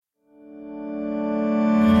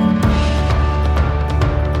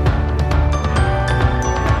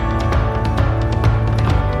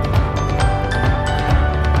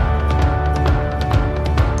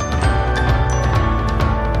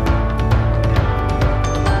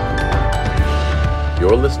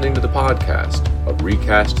You're listening to the podcast of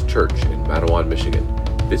Recast Church in Mattawan, Michigan.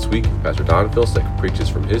 This week, Pastor Don Filsick preaches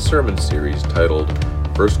from his sermon series titled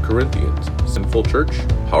 1 Corinthians, Sinful Church,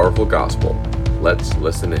 Powerful Gospel. Let's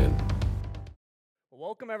listen in.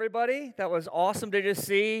 Welcome, everybody. That was awesome to just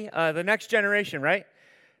see the next generation, right?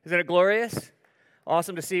 Isn't it glorious?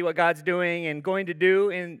 Awesome to see what God's doing and going to do,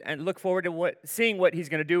 and look forward to seeing what He's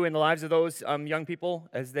going to do in the lives of those young people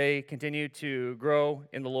as they continue to grow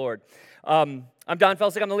in the Lord. I'm Don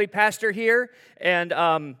Felsick. I'm the lead pastor here, and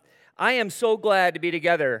I am so glad to be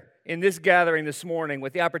together in this gathering this morning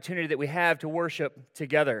with the opportunity that we have to worship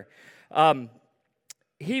together.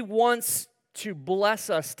 He wants to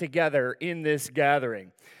bless us together in this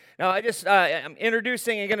gathering. Now, I'm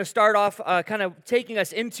introducing and going to start off kind of taking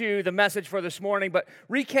us into the message for this morning, but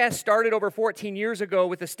Recast started over 14 years ago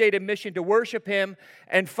with the stated mission to worship Him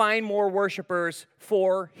and find more worshipers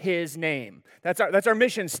for His name. That's our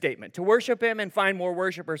mission statement, to worship Him and find more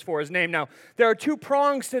worshipers for His name. Now, there are two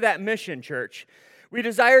prongs to that mission, church. We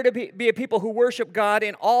desire to be a people who worship God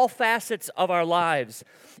in all facets of our lives,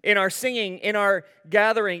 in our singing, in our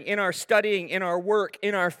gathering, in our studying, in our work,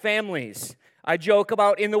 in our families. I joke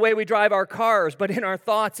about in the way we drive our cars, but in our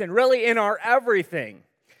thoughts and really in our everything.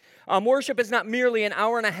 Worship is not merely an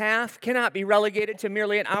hour and a half, cannot be relegated to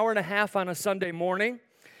merely an hour and a half on a Sunday morning,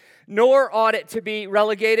 nor ought it to be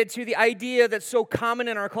relegated to the idea that's so common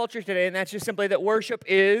in our culture today, and that's just simply that worship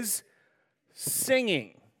is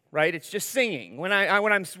singing, right? It's just singing. When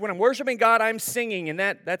I'm worshiping God, I'm singing, and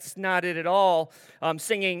that's not it at all.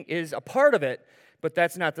 Singing is a part of it, but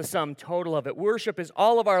that's not the sum total of it. Worship is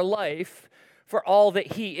all of our life for all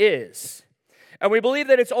that He is. And we believe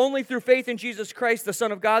that it's only through faith in Jesus Christ, the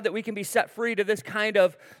Son of God, that we can be set free to this kind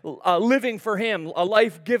of living for Him, a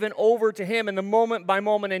life given over to Him in the moment by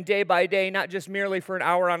moment and day by day, not just merely for an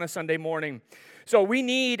hour on a Sunday morning. So we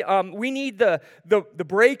need the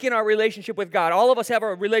break in our relationship with God. All of us have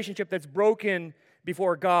a relationship that's broken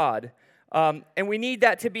before God, and we need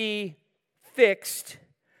that to be fixed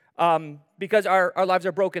because our lives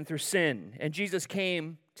are broken through sin, and Jesus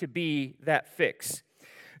came to be that fix.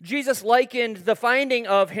 Jesus likened the finding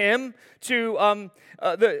of Him to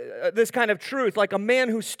this kind of truth, like a man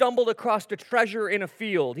who stumbled across a treasure in a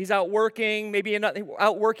field. He's out working maybe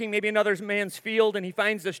another man's field, and he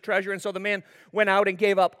finds this treasure, and so the man went out and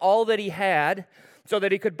gave up all that he had so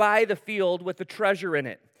that he could buy the field with the treasure in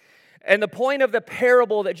it. And the point of the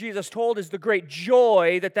parable that Jesus told is the great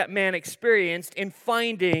joy that man experienced in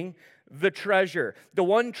finding the treasure, the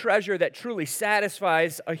one treasure that truly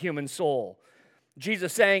satisfies a human soul.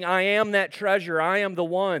 Jesus saying, I am that treasure, I am the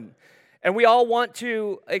one. And we all want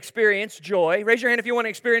to experience joy. Raise your hand if you want to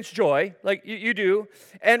experience joy, like you do.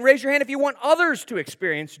 And raise your hand if you want others to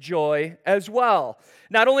experience joy as well.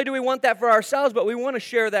 Not only do we want that for ourselves, but we want to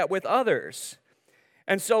share that with others.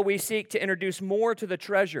 And so we seek to introduce more to the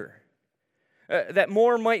treasure, that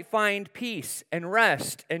more might find peace and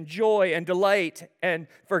rest and joy and delight and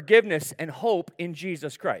forgiveness and hope in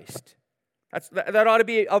Jesus Christ. That ought to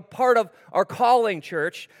be a part of our calling,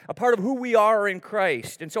 church, a part of who we are in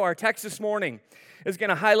Christ. And so our text this morning is going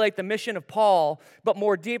to highlight the mission of Paul, but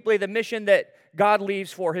more deeply the mission that God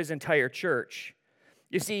leaves for His entire church.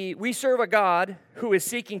 You see, we serve a God who is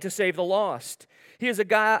seeking to save the lost. He is a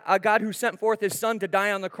God who sent forth His Son to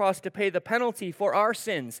die on the cross to pay the penalty for our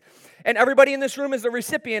sins. And everybody in this room is the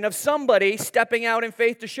recipient of somebody stepping out in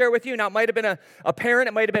faith to share with you. Now, it might have been a parent,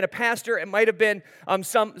 it might have been a pastor, it might have been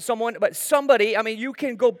someone, but somebody, you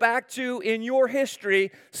can go back to, in your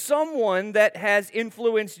history, someone that has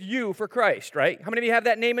influenced you for Christ, right? How many of you have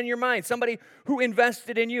that name in your mind? Somebody who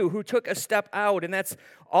invested in you, who took a step out, and that's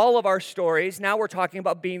all of our stories. Now we're talking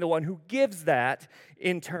about being the one who gives that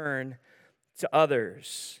in turn to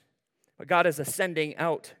others. But God is a sending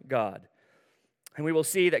out God. And we will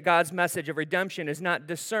see that God's message of redemption is not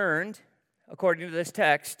discerned, according to this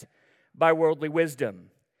text, by worldly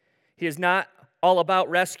wisdom. He is not all about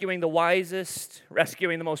rescuing the wisest,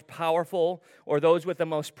 rescuing the most powerful, or those with the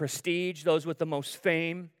most prestige, those with the most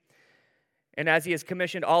fame. And as He has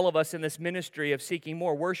commissioned all of us in this ministry of seeking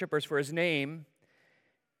more worshipers for His name,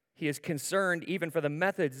 He is concerned even for the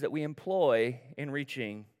methods that we employ in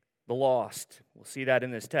reaching the lost. We'll see that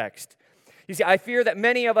in this text. You see, I fear that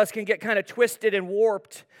many of us can get kind of twisted and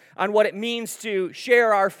warped on what it means to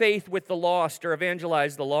share our faith with the lost or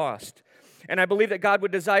evangelize the lost. And I believe that God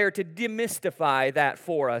would desire to demystify that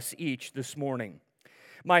for us each this morning.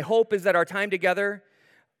 My hope is that our time together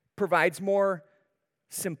provides more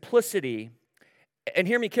simplicity. And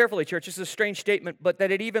hear me carefully, church, this is a strange statement, but that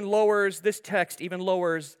this text even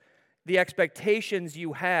lowers the expectations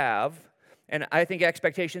you have, and I think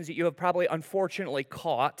expectations that you have probably unfortunately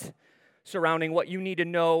caught surrounding what you need to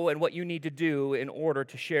know and what you need to do in order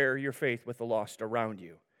to share your faith with the lost around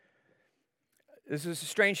you. This is a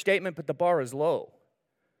strange statement, but the bar is low.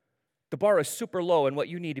 The bar is super low in what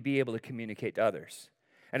you need to be able to communicate to others.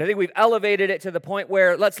 And I think we've elevated it to the point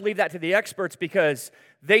where let's leave that to the experts because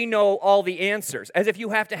they know all the answers. As if you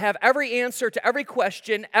have to have every answer to every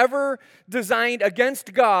question ever designed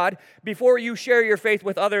against God before you share your faith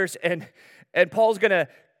with others. And Paul's going to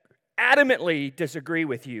adamantly disagree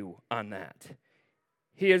with you on that.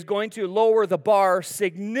 He is going to lower the bar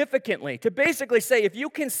significantly to basically say, if you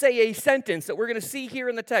can say a sentence that we're going to see here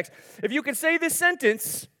in the text, if you can say this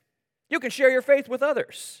sentence, you can share your faith with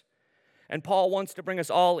others. And Paul wants to bring us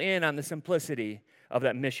all in on the simplicity of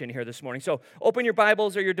that mission here this morning. So open your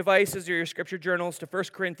Bibles or your devices or your scripture journals to 1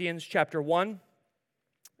 Corinthians chapter 1.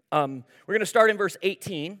 We're going to start in verse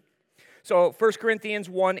 18. So 1 Corinthians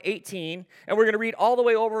 1:18, and we're going to read all the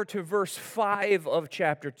way over to verse 5 of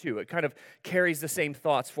chapter 2. It kind of carries the same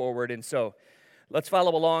thoughts forward, and so let's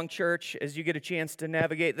follow along, church, as you get a chance to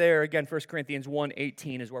navigate there. Again, 1 Corinthians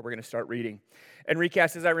 1:18 is where we're going to start reading. And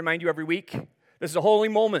recast, as I remind you every week, this is a holy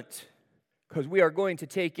moment because we are going to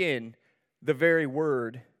take in the very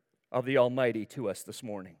word of the Almighty to us this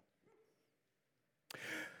morning.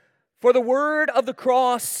 For the word of the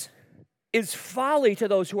cross is folly to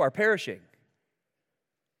those who are perishing.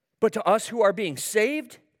 But to us who are being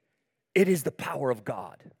saved, it is the power of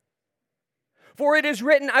God. For it is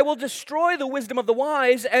written, I will destroy the wisdom of the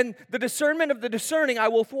wise, and the discernment of the discerning I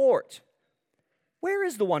will thwart. Where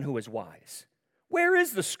is the one who is wise? Where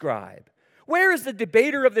is the scribe? Where is the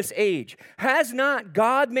debater of this age? Has not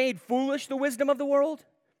God made foolish the wisdom of the world?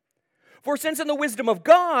 For since in the wisdom of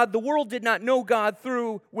God, the world did not know God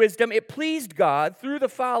through wisdom, it pleased God through the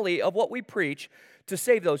folly of what we preach to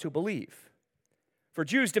save those who believe. For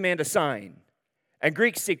Jews demand a sign, and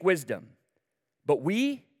Greeks seek wisdom. But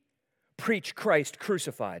we preach Christ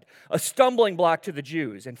crucified, a stumbling block to the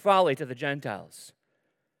Jews and folly to the Gentiles.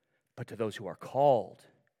 But to those who are called,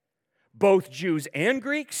 both Jews and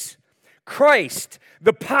Greeks, Christ,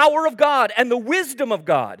 the power of God and the wisdom of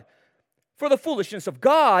God. For the foolishness of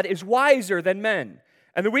God is wiser than men,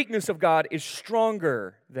 and the weakness of God is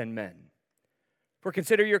stronger than men. For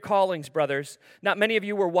consider your callings, brothers. Not many of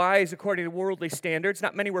you were wise according to worldly standards.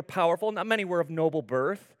 Not many were powerful. Not many were of noble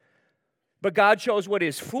birth. But God chose what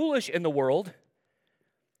is foolish in the world.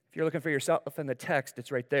 If you're looking for yourself in the text,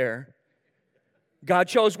 it's right there. God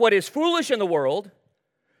chose what is foolish in the world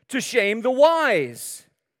to shame the wise.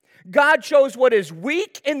 God chose what is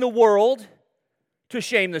weak in the world to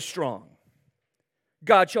shame the strong.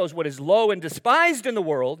 God chose what is low and despised in the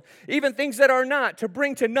world, even things that are not, to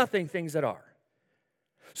bring to nothing things that are,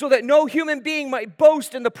 so that no human being might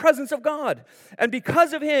boast in the presence of God. And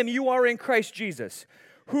because of him, you are in Christ Jesus,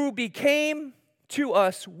 who became to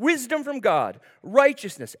us wisdom from God,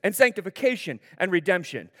 righteousness and sanctification and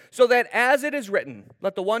redemption, so that as it is written,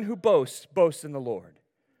 let the one who boasts, boast in the Lord.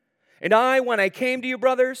 And I, when I came to you,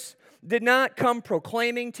 brothers, did not come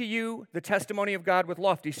proclaiming to you the testimony of God with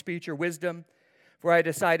lofty speech or wisdom, for I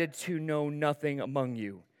decided to know nothing among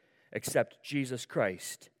you except Jesus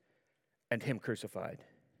Christ and him crucified.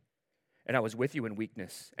 And I was with you in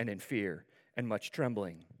weakness and in fear and much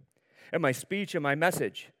trembling. And my speech and my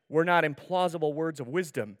message were not in plausible words of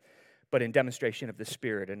wisdom, but in demonstration of the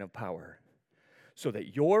Spirit and of power, so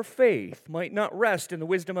that your faith might not rest in the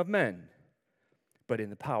wisdom of men, but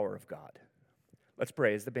in the power of God. Let's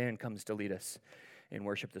pray as the band comes to lead us in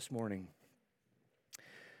worship this morning.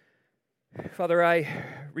 Father, I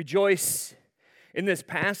rejoice in this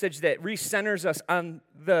passage that recenters us on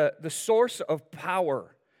the source of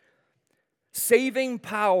power. Saving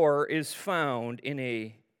power is found in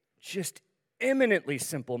a just eminently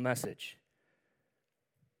simple message.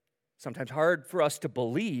 Sometimes hard for us to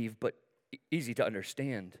believe, but easy to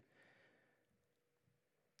understand.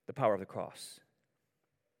 The power of the cross.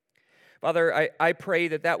 Father, I pray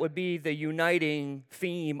that that would be the uniting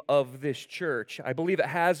theme of this church. I believe it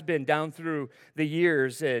has been down through the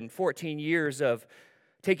years and 14 years of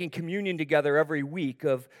taking communion together every week,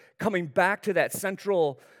 of coming back to that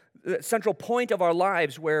central point of our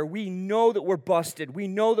lives where we know that we're busted, we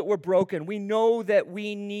know that we're broken, we know that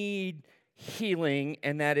we need healing,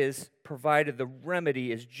 and that is provided. The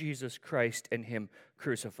remedy is Jesus Christ and him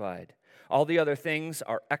crucified. All the other things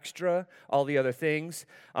are extra, all the other things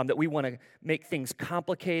that we want to make things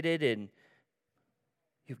complicated, and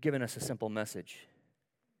you've given us a simple message.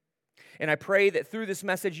 And I pray that through this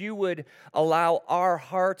message you would allow our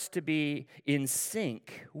hearts to be in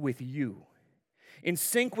sync with you, in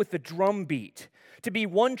sync with the drumbeat, to be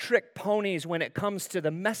one-trick ponies when it comes to the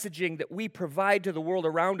messaging that we provide to the world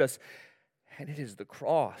around us. And it is the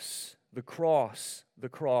cross the cross,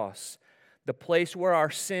 the place where our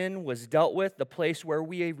sin was dealt with, the place where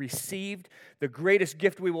we received the greatest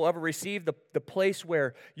gift we will ever receive, the place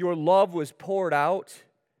where your love was poured out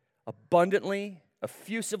abundantly,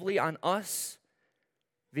 effusively on us,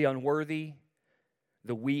 the unworthy,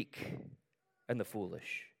 the weak, and the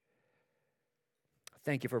foolish.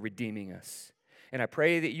 Thank you for redeeming us. And I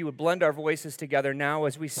pray that you would blend our voices together now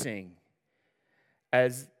as we sing,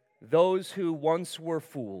 as those who once were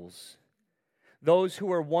fools, those who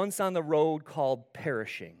were once on the road called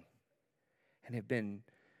perishing, and have been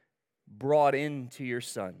brought into your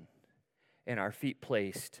Son, and our feet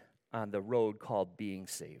placed on the road called being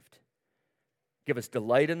saved. Give us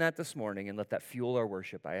delight in that this morning, and let that fuel our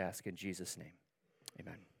worship, I ask in Jesus' name.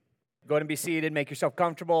 Amen. Go ahead and be seated. Make yourself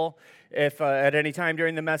comfortable. If at any time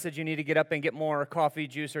during the message you need to get up and get more coffee,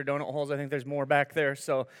 juice, or donut holes, I think there's more back there,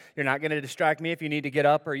 so you're not going to distract me if you need to get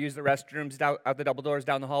up or use the restrooms out the double doors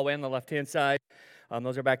down the hallway on the left-hand side.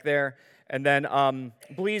 Those are back there. And then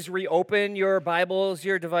please reopen your Bibles,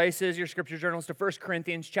 your devices, your scripture journals to 1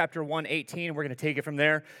 Corinthians chapter 1:18. We're going to take it from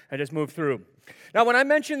there and just move through. Now, when I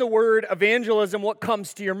mention the word evangelism, what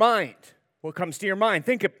comes to your mind? What comes to your mind?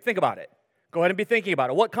 Think about it. Go ahead and be thinking about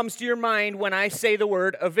it. What comes to your mind when I say the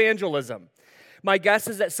word evangelism? My guess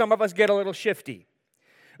is that some of us get a little shifty.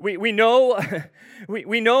 We know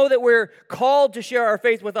that we're called to share our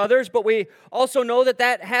faith with others, but we also know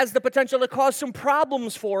that has the potential to cause some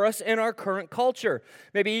problems for us in our current culture.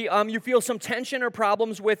 Maybe you feel some tension or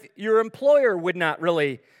problems with your employer would not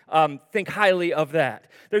really think highly of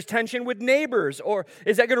that. There's tension with neighbors, or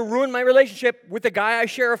is that going to ruin my relationship with the guy I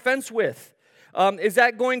share a fence with? Is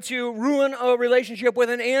that going to ruin a relationship with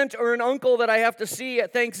an aunt or an uncle that I have to see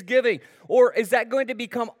at Thanksgiving? Or is that going to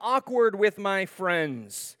become awkward with my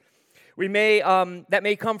friends? That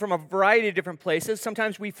may come from a variety of different places.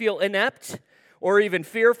 Sometimes we feel inept or even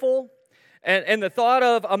fearful. And the thought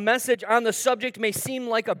of a message on the subject may seem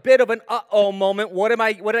like a bit of an uh-oh moment. What did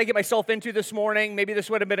I get myself into this morning? Maybe this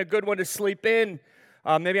would have been a good one to sleep in.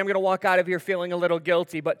 Maybe I'm going to walk out of here feeling a little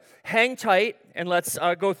guilty, but hang tight and let's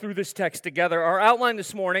go through this text together. Our outline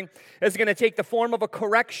this morning is going to take the form of a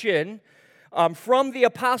correction from the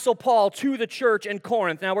Apostle Paul to the church in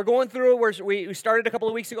Corinth. Now, we're going through, we started a couple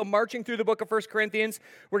of weeks ago marching through the book of 1 Corinthians.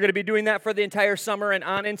 We're going to be doing that for the entire summer and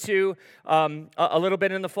on into a little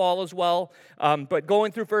bit in the fall as well. But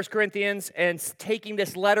going through 1 Corinthians and taking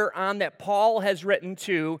this letter on that Paul has written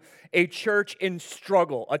to a church in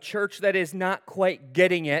struggle, a church that is not quite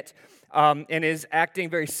getting it and is acting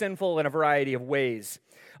very sinful in a variety of ways.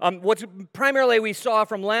 What's primarily we saw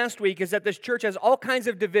from last week is that this church has all kinds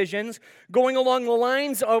of divisions going along the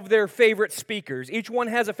lines of their favorite speakers. Each one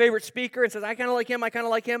has a favorite speaker and says, I kind of like him, I kind of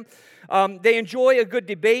like him. They enjoy a good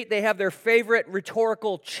debate. They have their favorite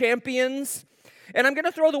rhetorical champions. And I'm going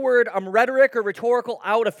to throw the word rhetoric or rhetorical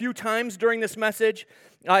out a few times during this message.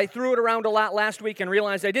 I threw it around a lot last week and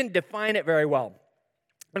realized I didn't define it very well.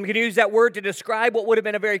 I'm going to use that word to describe what would have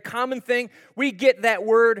been a very common thing. We get that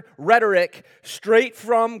word rhetoric straight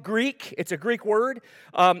from Greek. It's a Greek word,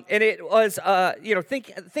 and it was,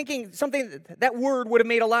 thinking something, that word would have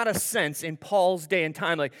made a lot of sense in Paul's day and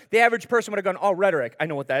time. Like, the average person would have gone, oh, rhetoric, I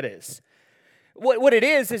know what that is. What it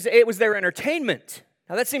is it was their entertainment.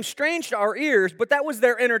 Now, that seems strange to our ears, but that was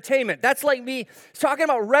their entertainment. That's like me talking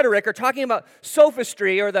about rhetoric or talking about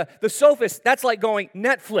sophistry or the sophist. That's like going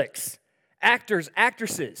Netflix. Actors,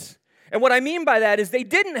 actresses. And what I mean by that is they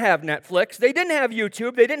didn't have Netflix, they didn't have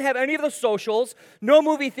YouTube, they didn't have any of the socials, no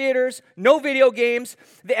movie theaters, no video games.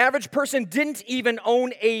 The average person didn't even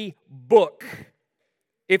own a book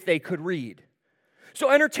if they could read. So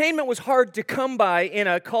entertainment was hard to come by in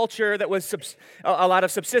a culture that was a lot of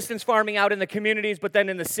subsistence farming out in the communities, but then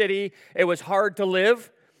in the city it was hard to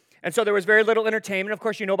live. And so there was very little entertainment. Of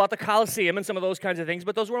course, you know about the Colosseum and some of those kinds of things,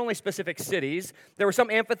 but those were only specific cities. There were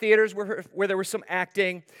some amphitheaters where there was some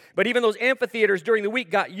acting, but even those amphitheaters during the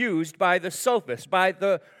week got used by the sophists, by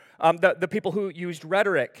the people who used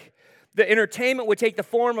rhetoric. The entertainment would take the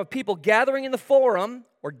form of people gathering in the forum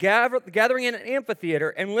or gathering in an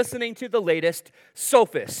amphitheater and listening to the latest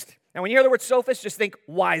sophist. Now, when you hear the word sophist, just think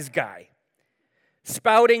wise guy,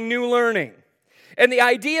 spouting new learning. And the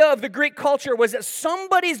idea of the Greek culture was that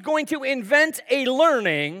somebody's going to invent a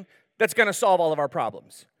learning that's going to solve all of our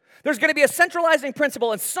problems. There's going to be a centralizing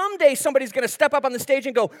principle, and someday somebody's going to step up on the stage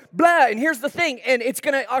and go, blah, and here's the thing, and it's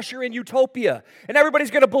going to usher in utopia, and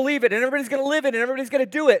everybody's going to believe it, and everybody's going to live it, and everybody's going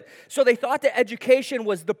to do it. So they thought that education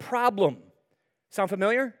was the problem. Sound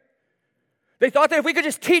familiar? They thought that if we could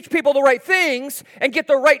just teach people the right things and get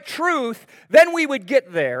the right truth, then we would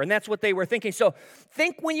get there. And that's what they were thinking. So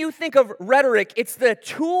when you think of rhetoric, it's the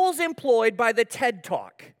tools employed by the TED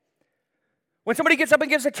Talk. When somebody gets up and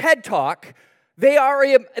gives a TED Talk, they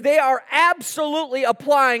are absolutely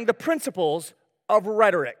applying the principles of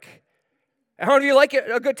rhetoric. How many of you like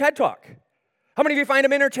a good TED Talk? How many of you find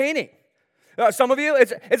them entertaining? Some of you,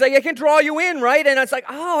 it's like it can draw you in, right? And it's like,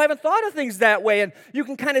 oh, I haven't thought of things that way. And you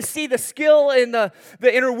can kind of see the skill and the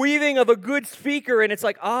interweaving of a good speaker. And it's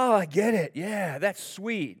like, oh, I get it. Yeah, that's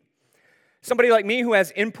sweet. Somebody like me who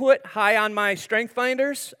has input high on my strength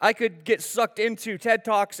finders, I could get sucked into TED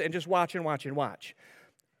Talks and just watch and watch and watch.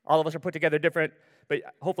 All of us are put together different, but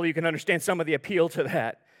hopefully you can understand some of the appeal to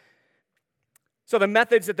that. So the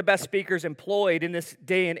methods that the best speakers employed in this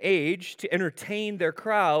day and age to entertain their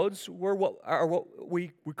crowds were what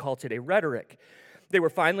we call today rhetoric. They were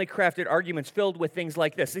finely crafted arguments filled with things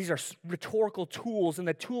like this. These are rhetorical tools in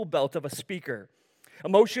the tool belt of a speaker.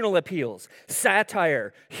 Emotional appeals,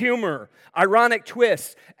 satire, humor, ironic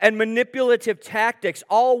twists, and manipulative tactics,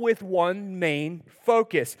 all with one main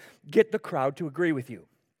focus: get the crowd to agree with you.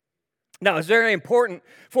 Now, it's very important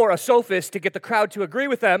for a sophist to get the crowd to agree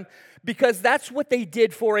with them because that's what they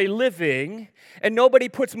did for a living, and nobody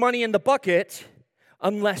puts money in the bucket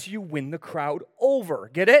unless you win the crowd over.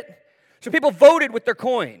 Get it? So people voted with their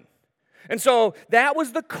coin. And so that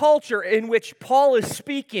was the culture in which Paul is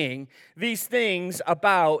speaking these things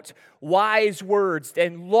about wise words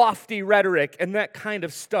and lofty rhetoric and that kind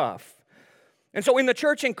of stuff. And so in the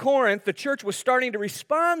church in Corinth, the church was starting to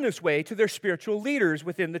respond this way to their spiritual leaders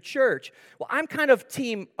within the church. Well, I'm kind of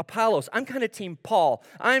team Apollos. I'm kind of team Paul.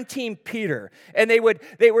 I'm team Peter. And they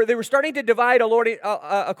were starting to divide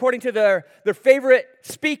according to their favorite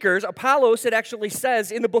speakers. Apollos, it actually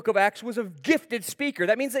says in the book of Acts, was a gifted speaker.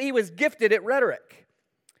 That means that he was gifted at rhetoric.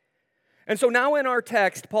 And so now in our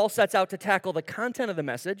text, Paul sets out to tackle the content of the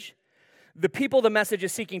message, the people the message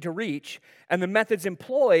is seeking to reach, and the methods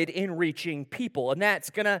employed in reaching people. And that's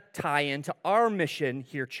going to tie into our mission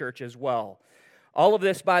here, church, as well. All of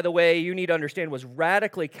this, by the way, you need to understand, was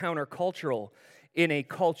radically countercultural in a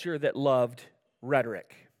culture that loved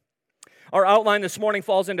rhetoric. Our outline this morning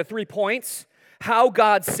falls into 3 points: how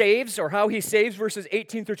God saves, or how he saves, verses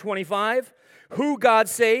 18 through 25, who God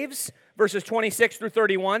saves, verses 26 through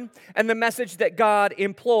 31, and the message that God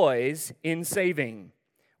employs in saving,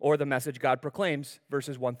 or the message God proclaims,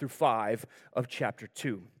 verses 1 through 5 of chapter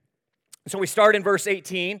 2. So we start in verse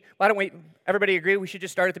 18. Why don't we, everybody agree we should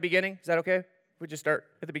just start at the beginning? Is that okay? We just start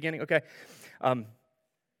at the beginning? Okay. That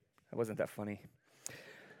wasn't that funny.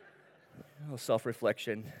 A little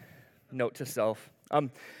self-reflection, note to self.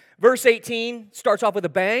 Verse 18 starts off with a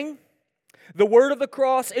bang. The word of the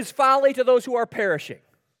cross is folly to those who are perishing.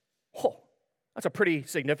 Oh, that's a pretty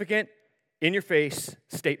significant, in-your-face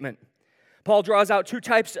statement. Paul draws out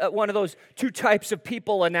one of those two types of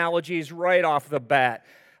people analogies right off the bat.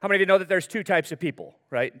 How many of you know that there's two types of people,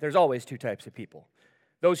 right? There's always two types of people.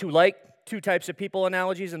 Those who like two types of people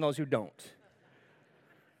analogies and those who don't,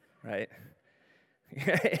 right?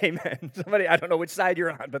 Amen. Somebody, I don't know which side you're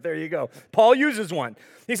on, but there you go. Paul uses one.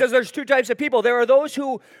 He says there's two types of people. There are those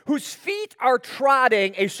whose feet are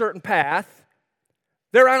trotting a certain path.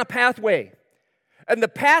 They're on a pathway. And the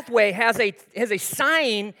pathway has a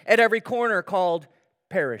sign at every corner called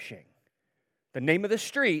perishing. The name of the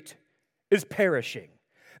street is perishing.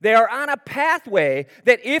 They are on a pathway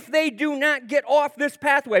that if they do not get off this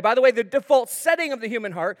pathway, by the way, the default setting of the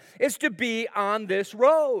human heart is to be on this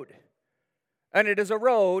road. And it is a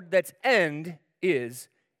road that's end is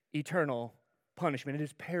eternal punishment. It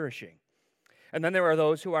is perishing. And then there are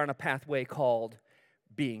those who are on a pathway called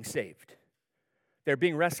being saved. They're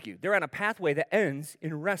being rescued. They're on a pathway that ends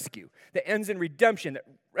in rescue, that ends in redemption, that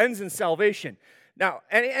ends in salvation. Now,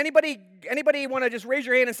 anybody want to just raise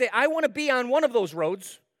your hand and say, I want to be on one of those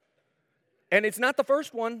roads? And it's not the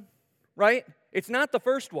first one, right? It's not the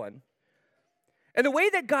first one. And the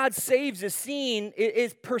way that God saves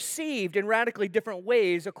is perceived in radically different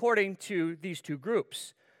ways according to these two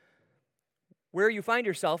groups. Where you find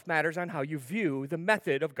yourself matters on how you view the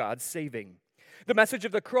method of God's saving. The message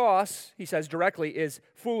of the cross, he says directly, is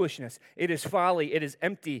foolishness. It is folly. It is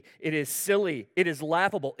empty. It is silly. It is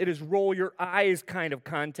laughable. It is roll your eyes kind of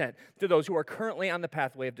content to those who are currently on the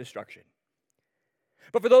pathway of destruction.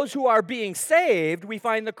 But for those who are being saved, we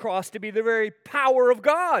find the cross to be the very power of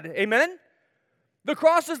God. Amen? The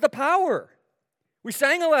cross is the power. We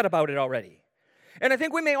sang a lot about it already. And I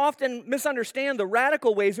think we may often misunderstand the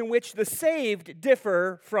radical ways in which the saved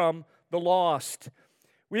differ from the lost.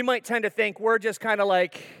 We might tend to think we're just kind of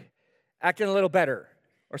like acting a little better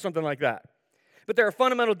or something like that. But there are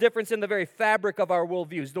fundamental differences in the very fabric of our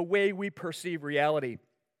worldviews, the way we perceive reality,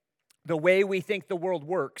 the way we think the world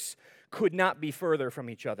works could not be further from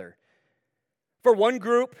each other. For one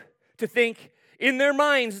group to think in their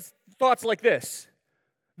minds thoughts like this: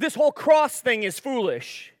 this whole cross thing is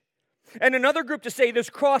foolish. And another group to say this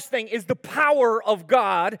cross thing is the power of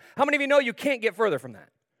God. How many of you know you can't get further from that?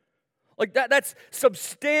 Like that's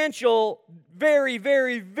substantial, very,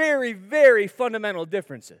 very, very, very fundamental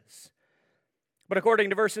differences. But according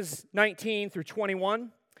to verses 19 through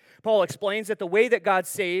 21, Paul explains that the way that God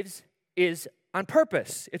saves is on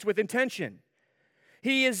purpose. It's with intention.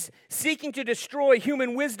 He is seeking to destroy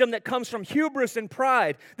human wisdom that comes from hubris and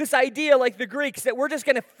pride. This idea, like the Greeks, that we're just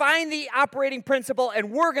going to find the operating principle and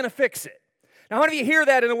we're going to fix it. Now, how many of you hear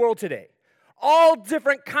that in the world today? All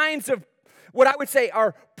different kinds of what I would say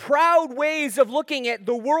are proud ways of looking at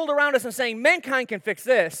the world around us and saying, mankind can fix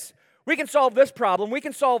this. We can solve this problem. We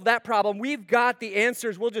can solve that problem. We've got the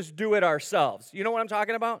answers. We'll just do it ourselves. You know what I'm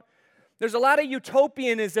talking about? There's a lot of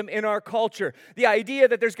utopianism in our culture. The idea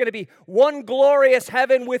that there's going to be one glorious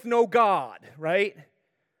heaven with no God, right?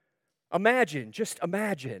 Just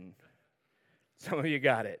imagine. Some of you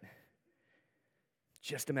got it.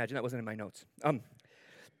 Just imagine. That wasn't in my notes.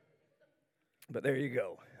 But there you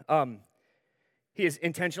go. He is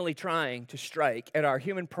intentionally trying to strike at our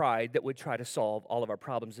human pride that would try to solve all of our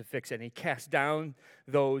problems and fix it. And he casts down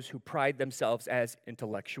those who pride themselves as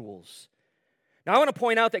intellectuals. Now, I want to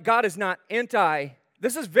point out that God is not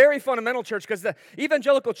this is very fundamental, church, because the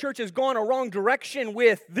evangelical church has gone a wrong direction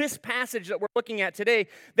with this passage that we're looking at today.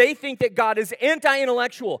 They think that God is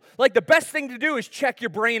anti-intellectual. Like the best thing to do is check your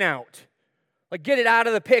brain out. Like get it out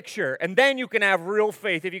of the picture, and then you can have real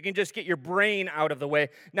faith if you can just get your brain out of the way.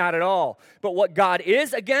 Not at all. But what God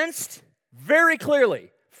is against, very clearly,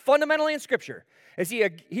 fundamentally in Scripture, is he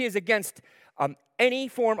is against any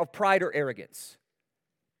form of pride or arrogance.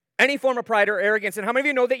 Any form of pride or arrogance. And how many of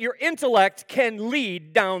you know that your intellect can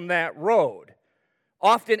lead down that road?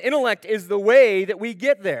 Often intellect is the way that we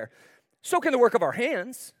get there. So can the work of our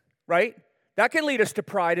hands, right? That can lead us to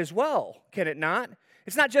pride as well, can it not?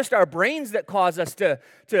 It's not just our brains that cause us to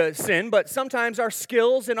sin, but sometimes our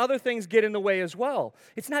skills and other things get in the way as well.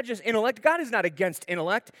 It's not just intellect. God is not against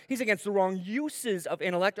intellect. He's against the wrong uses of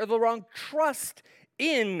intellect or the wrong trust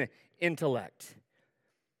in intellect.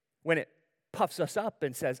 When it puffs us up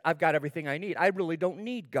and says, I've got everything I need. I really don't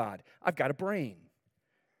need God. I've got a brain.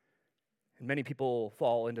 And many people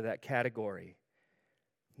fall into that category.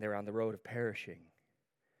 They're on the road of perishing.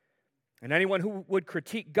 And anyone who would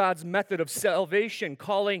critique God's method of salvation,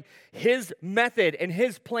 calling his method and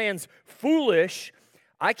his plans foolish,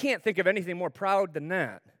 I can't think of anything more proud than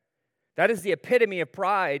that. That is the epitome of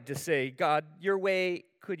pride, to say, God, your way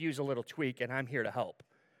could use a little tweak, and I'm here to help.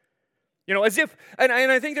 You know, as if, and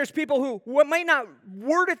I think there's people who might not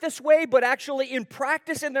word it this way, but actually in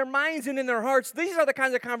practice in their minds and in their hearts, these are the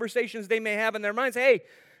kinds of conversations they may have in their minds. Hey,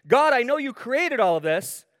 God, I know you created all of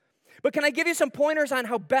this, but can I give you some pointers on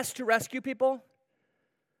how best to rescue people?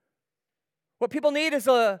 What people need is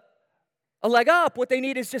a leg up. What they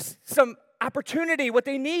need is just some opportunity. What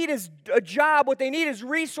they need is a job. What they need is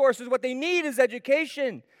resources. What they need is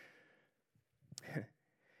education.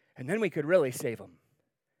 And then we could really save them.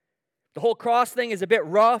 The whole cross thing is a bit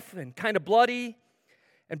rough and kind of bloody.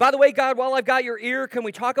 And by the way, God, while I've got your ear, can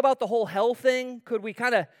we talk about the whole hell thing? Could we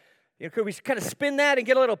kind of spin that and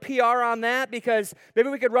get a little PR on that? Because maybe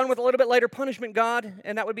we could run with a little bit lighter punishment, God,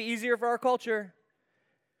 and that would be easier for our culture.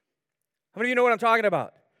 How many of you know what I'm talking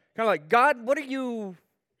about? Kind of like, God, why did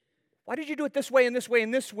you do it this way and this way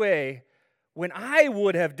and this way when I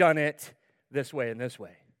would have done it this way and this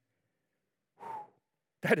way? Whew.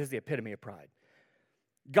 That is the epitome of pride.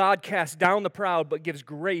 God casts down the proud, but gives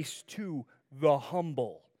grace to the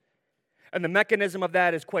humble. And the mechanism of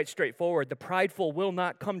that is quite straightforward. The prideful will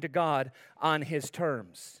not come to God on his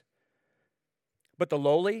terms. But the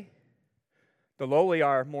lowly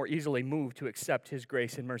are more easily moved to accept his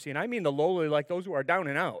grace and mercy. And I mean the lowly like those who are down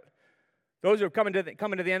and out. Those who are coming to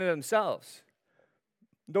the end of themselves.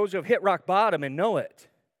 Those who have hit rock bottom and know it.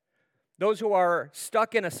 Those who are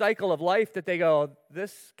stuck in a cycle of life that they go,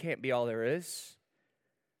 this can't be all there is.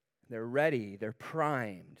 They're ready, they're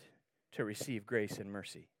primed to receive grace and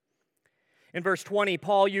mercy. In verse 20,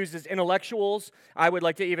 Paul uses intellectuals. I would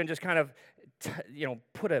like to even just kind of,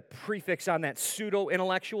 put a prefix on that,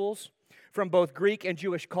 pseudo-intellectuals from both Greek and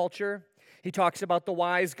Jewish culture. He talks about the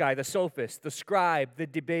wise guy, the sophist, the scribe, the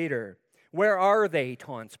debater. Where are they,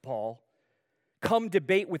 taunts Paul? Come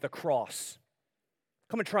debate with the cross.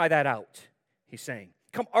 Come and try that out, he's saying.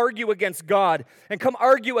 Come argue against God and come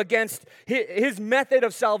argue against his method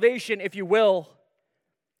of salvation, if you will.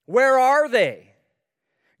 Where are they?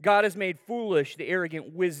 God has made foolish the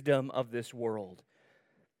arrogant wisdom of this world.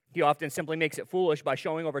 He often simply makes it foolish by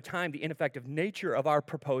showing over time the ineffective nature of our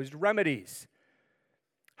proposed remedies.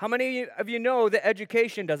 How many of you know that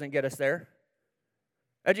education doesn't get us there?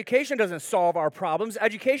 Education doesn't solve our problems.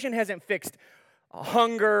 Education hasn't fixed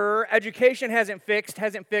hunger. Education hasn't fixed.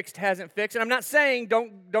 And I'm not saying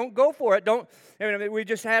don't go for it. We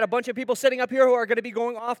just had a bunch of people sitting up here who are going to be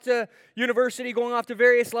going off to university, going off to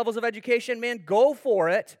various levels of education. Man, go for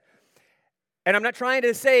it. And I'm not trying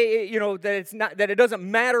to say, that it doesn't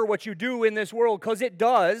matter what you do in this world, because it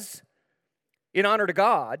does, in honor to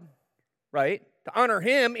God, right? To honor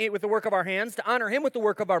Him with the work of our hands, to honor Him with the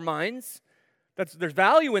work of our minds. There's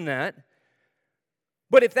value in that.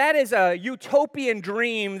 But if that is a utopian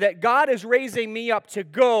dream that God is raising me up to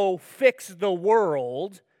go fix the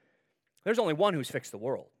world, there's only one who's fixed the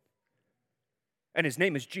world. And His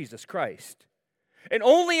name is Jesus Christ. And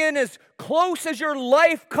only in as close as your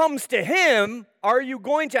life comes to Him are you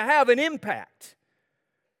going to have an impact.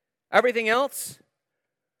 Everything else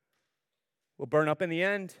will burn up in the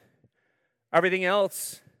end. Everything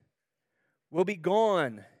else will be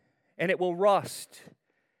gone. And it will rust.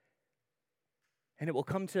 And it will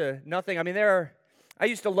come to nothing. I mean, I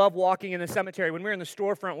used to love walking in the cemetery. When we were in the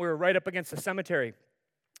storefront, we were right up against the cemetery,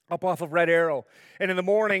 up off of Red Arrow. And in the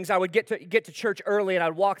mornings, I would get to church early, and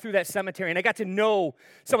I'd walk through that cemetery. And I got to know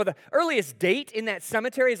some of the earliest date in that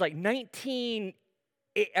cemetery is like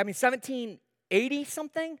 1780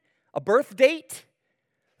 something, a birth date.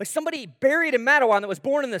 Like somebody buried in Matawan that was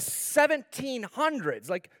born in the 1700s,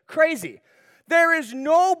 like crazy. There is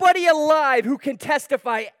nobody alive who can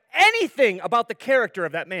testify anything about the character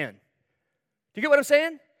of that man. Do you get what I'm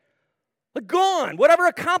saying? Like gone. Whatever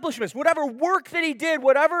accomplishments, whatever work that he did,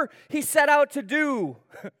 whatever he set out to do,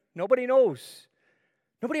 nobody knows.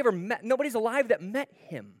 Nobody's alive that met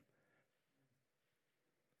him.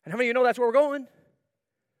 And how many of you know that's where we're going?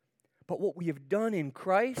 But what we have done in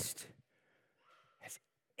Christ has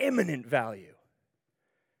eminent value.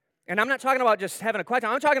 And I'm not talking about just having a quiet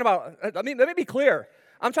time. I'm talking about, let me be clear.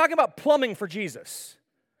 I'm talking about plumbing for Jesus.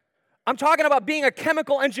 I'm talking about being a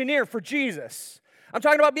chemical engineer for Jesus. I'm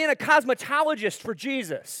talking about being a cosmetologist for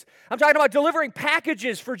Jesus. I'm talking about delivering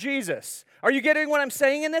packages for Jesus. Are you getting what I'm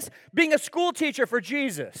saying in this? Being a school teacher for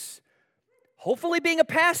Jesus. Hopefully being a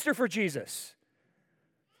pastor for Jesus.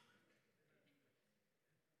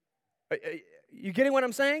 You getting what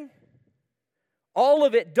I'm saying? All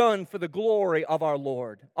of it done for the glory of our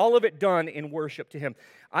Lord. All of it done in worship to Him.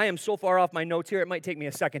 I am so far off my notes here, it might take me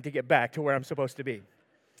a second to get back to where I'm supposed to be.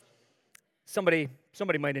 Somebody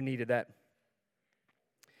might have needed that.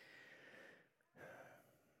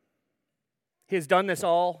 He has done this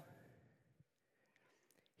all.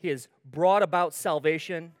 He has brought about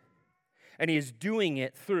salvation, and He is doing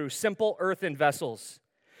it through simple earthen vessels.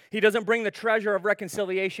 He doesn't bring the treasure of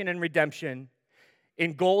reconciliation and redemption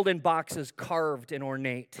in golden boxes carved and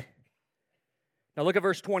ornate. Now look at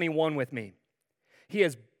verse 21 with me. He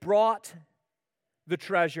has brought the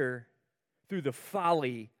treasure through the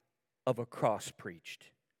folly of a cross preached.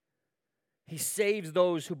 He saves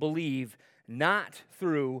those who believe not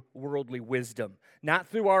through worldly wisdom, not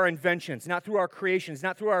through our inventions, not through our creations,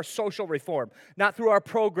 not through our social reform, not through our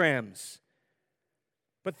programs,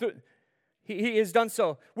 but He has done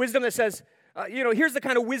so. Wisdom that says, here's the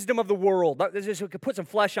kind of wisdom of the world. We could put some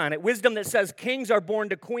flesh on it. Wisdom that says kings are born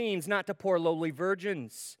to queens, not to poor lowly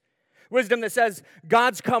virgins. Wisdom that says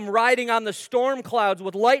gods come riding on the storm clouds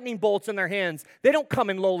with lightning bolts in their hands. They don't come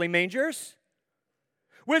in lowly mangers.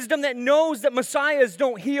 Wisdom that knows that messiahs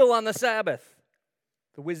don't heal on the Sabbath.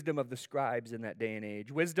 The wisdom of the scribes in that day and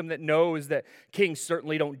age. Wisdom that knows that kings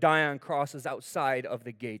certainly don't die on crosses outside of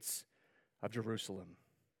the gates of Jerusalem.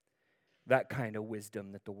 That kind of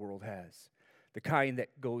wisdom that the world has. The kind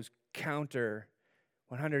that goes counter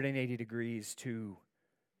 180 degrees to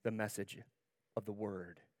the message of the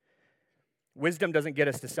Word. Wisdom doesn't get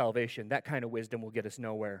us to salvation. That kind of wisdom will get us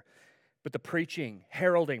nowhere. But the preaching,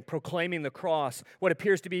 heralding, proclaiming the cross, what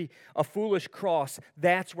appears to be a foolish cross,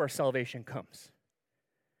 that's where salvation comes.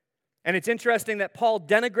 And it's interesting that Paul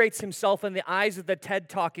denigrates himself in the eyes of the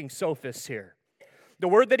TED-talking sophists here. The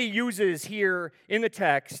word that he uses here in the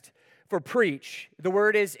text for preach, the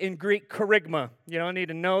word is in Greek kerygma. You don't need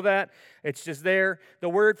to know that. It's just there. The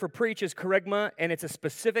word for preach is kerygma, and it's a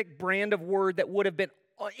specific brand of word that would have been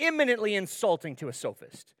eminently insulting to a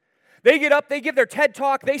sophist. They get up, they give their TED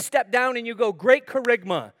talk, they step down, and you go, great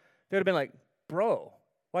kerygma. They would have been like, bro,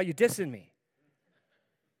 why are you dissing me?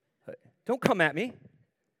 Don't come at me.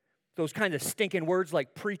 Those kinds of stinking words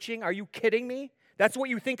like preaching. Are you kidding me? That's what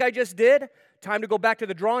you think I just did? Time to go back to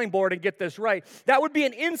the drawing board and get this right. That would be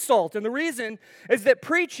an insult. And the reason is that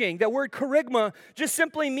preaching, that word kerygma, just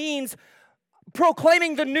simply means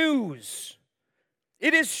proclaiming the news.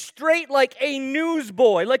 It is straight like a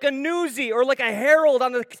newsboy, like a newsie, or like a herald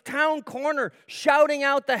on the town corner shouting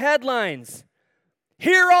out the headlines.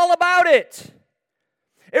 Hear all about it.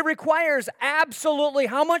 It requires absolutely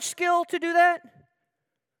how much skill to do that?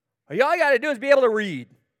 All you got to do is be able to read.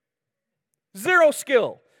 Zero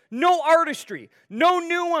skill, no artistry, no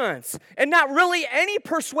nuance, and not really any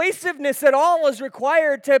persuasiveness at all is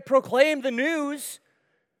required to proclaim the news.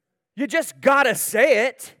 You just got to say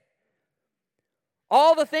it.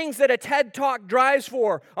 All the things that a TED Talk drives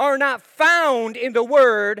for are not found in the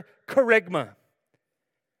word kerygma.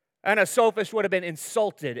 And a sophist would have been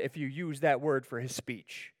insulted if you used that word for his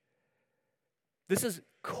speech. This is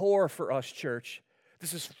core for us, church.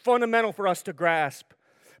 This is fundamental for us to grasp.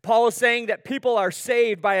 Paul is saying that people are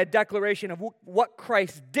saved by a declaration of what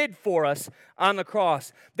Christ did for us on the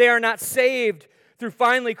cross. They are not saved through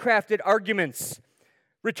finely crafted arguments,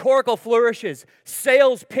 rhetorical flourishes,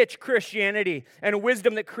 sales pitch Christianity, and a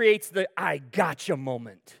wisdom that creates the I gotcha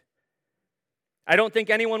moment. I don't think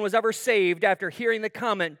anyone was ever saved after hearing the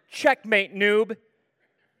comment, checkmate, noob.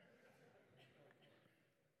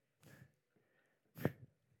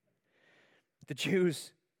 The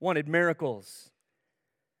Jews wanted miracles,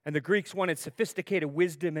 and the Greeks wanted sophisticated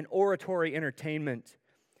wisdom and oratory entertainment.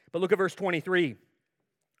 But look at verse 23.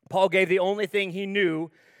 Paul gave the only thing he knew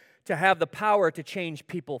to have the power to change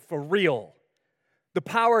people for real. The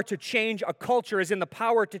power to change a culture is in the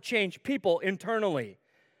power to change people internally.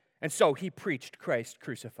 And so he preached Christ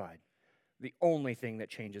crucified, the only thing that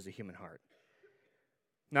changes a human heart.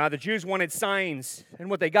 Now, the Jews wanted signs,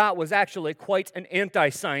 and what they got was actually quite an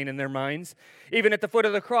anti-sign in their minds. Even at the foot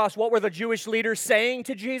of the cross, what were the Jewish leaders saying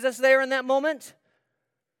to Jesus there in that moment?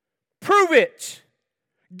 Prove it.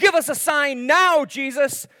 Give us a sign now,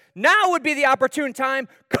 Jesus. Now would be the opportune time.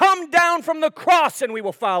 Come down from the cross and we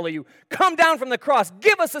will follow you. Come down from the cross.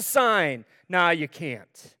 Give us a sign. Nah, you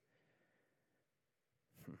can't.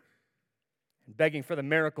 Begging for the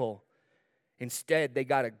miracle. Instead, they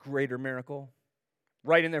got a greater miracle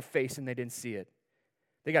right in their face and they didn't see it.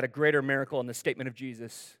 They got a greater miracle in the statement of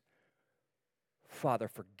Jesus. Father,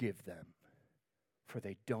 forgive them, for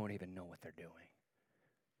they don't even know what they're doing.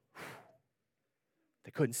 They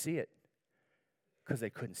couldn't see it because they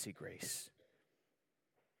couldn't see grace.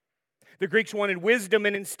 The Greeks wanted wisdom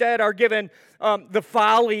and instead are given the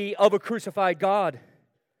folly of a crucified God.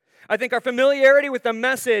 I think our familiarity with the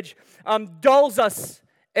message dulls us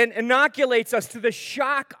and inoculates us to the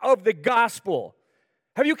shock of the gospel.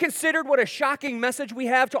 Have you considered what a shocking message we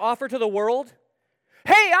have to offer to the world?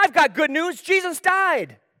 Hey, I've got good news. Jesus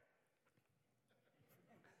died.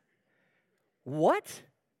 What?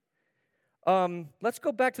 Let's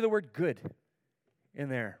go back to the word good in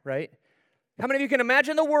there, right? How many of you can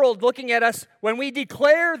imagine the world looking at us when we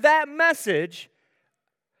declare that message?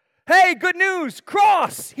 Hey, good news,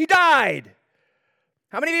 cross, he died.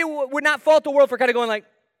 How many of you would not fault the world for kind of going like,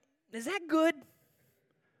 is that good?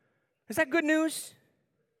 Is that good news?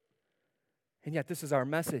 And yet this is our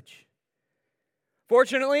message.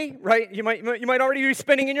 Fortunately, right, you might already be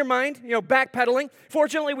spinning in your mind, backpedaling.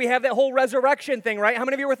 Fortunately, we have that whole resurrection thing, right? How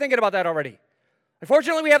many of you were thinking about that already?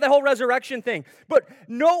 Fortunately, we have that whole resurrection thing. But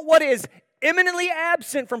note what is imminently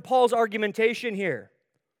absent from Paul's argumentation here.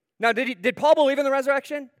 Now, did Paul believe in the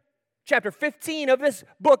resurrection? Chapter 15 of this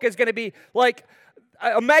book is going to be like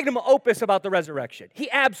a magnum opus about the resurrection. He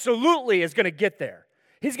absolutely is going to get there.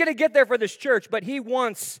 He's going to get there for this church, but he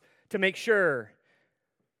wants to make sure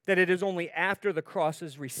that it is only after the cross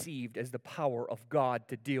is received as the power of God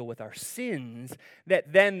to deal with our sins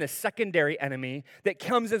that then the secondary enemy that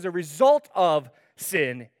comes as a result of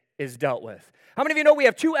sin is dealt with. How many of you know we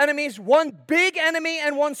have two enemies, one big enemy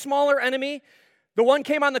and one smaller enemy? The one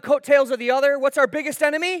came on the coattails of the other. What's our biggest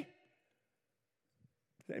enemy?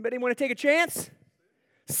 Anybody want to take a chance?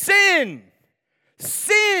 Sin.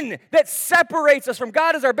 Sin that separates us from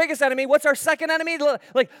God is our biggest enemy. What's our second enemy?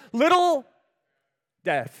 Like little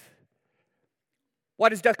death. Why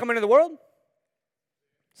does death come into the world?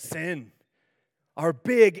 Sin. Our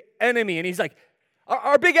big enemy. And he's like,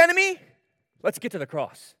 our big enemy? Let's get to the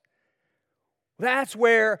cross. That's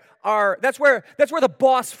where the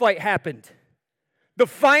boss fight happened. The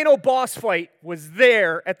final boss fight was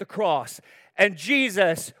there at the cross. And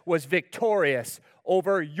Jesus was victorious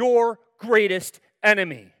over your greatest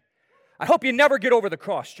enemy. I hope you never get over the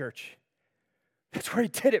cross, church. That's where he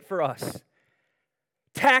did it for us.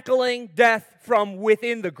 Tackling death from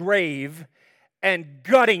within the grave and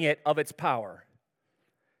gutting it of its power.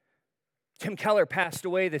 Tim Keller passed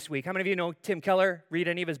away this week. How many of you know Tim Keller? Read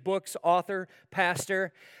any of his books? Author,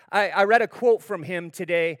 pastor. I read a quote from him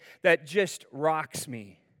today that just rocks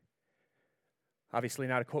me. Obviously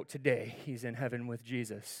not a quote today. He's in heaven with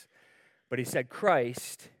Jesus. But he said,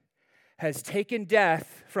 Christ has taken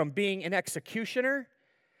death from being an executioner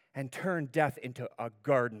and turned death into a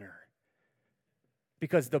gardener.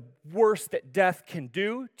 Because the worst that death can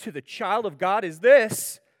do to the child of God is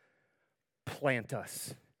this: plant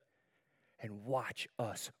us and watch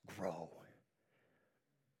us grow.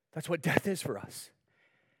 That's what death is for us.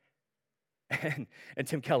 And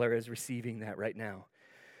Tim Keller is receiving that right now.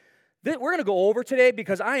 We're going to go over today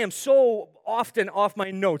because I am so often off my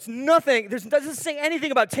notes. Nothing, doesn't say anything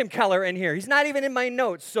about Tim Keller in here. He's not even in my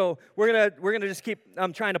notes. So we're gonna just keep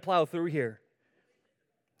trying to plow through here.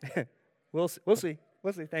 We'll see.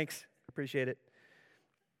 We'll see. Thanks. Appreciate it.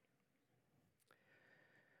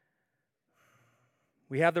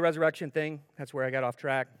 We have the resurrection thing. That's where I got off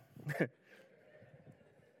track.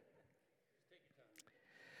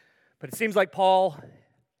 But it seems like Paul,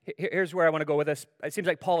 here's where I want to go with this. It seems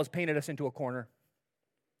like Paul has painted us into a corner.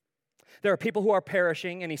 There are people who are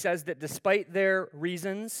perishing, and he says that despite their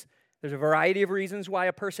reasons, there's a variety of reasons why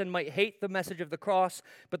a person might hate the message of the cross,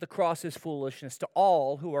 but the cross is foolishness to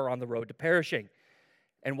all who are on the road to perishing.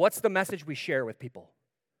 And what's the message we share with people?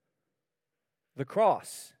 The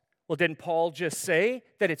cross. Well, didn't Paul just say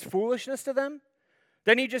that it's foolishness to them?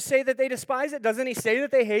 Didn't he just say that they despise it? Doesn't he say that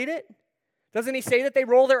they hate it? Doesn't he say that they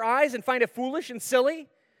roll their eyes and find it foolish and silly?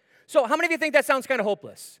 So how many of you think that sounds kind of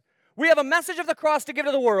hopeless? We have a message of the cross to give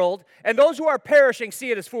to the world, and those who are perishing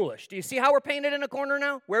see it as foolish. Do you see how we're painted in a corner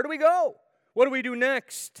now? Where do we go? What do we do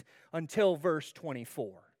next? Until verse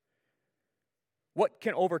 24. What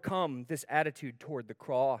can overcome this attitude toward the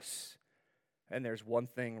cross? And there's one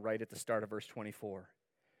thing right at the start of verse 24.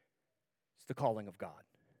 It's the calling of God.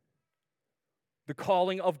 The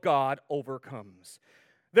calling of God overcomes.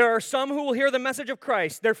 There are some who will hear the message of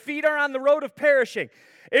Christ. Their feet are on the road of perishing.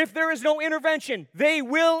 If there is no intervention, they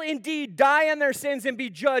will indeed die in their sins and be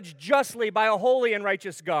judged justly by a holy and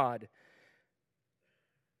righteous God.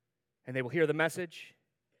 And they will hear the message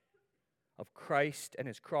of Christ and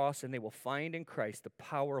his cross, and they will find in Christ the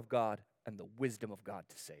power of God and the wisdom of God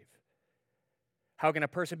to save. How can a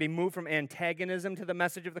person be moved from antagonism to the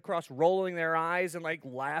message of the cross, rolling their eyes and like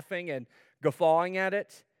laughing and guffawing at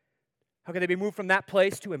it? How can they be moved from that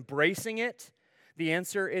place to embracing it? The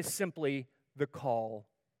answer is simply the call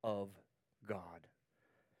of God.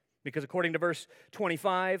 Because according to verse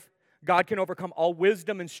 25, God can overcome all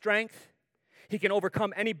wisdom and strength. He can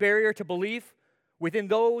overcome any barrier to belief within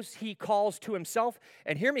those he calls to himself.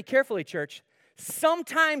 And hear me carefully, church.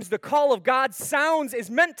 Sometimes the call of God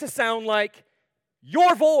is meant to sound like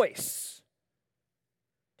your voice.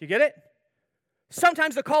 Do you get it?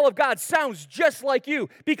 Sometimes the call of God sounds just like you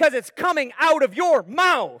because it's coming out of your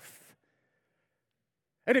mouth.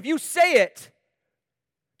 And if you say it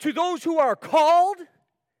to those who are called,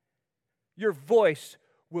 your voice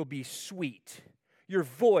will be sweet. Your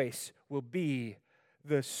voice will be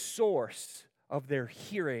the source of their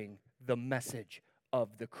hearing the message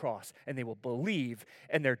of the cross. And they will believe,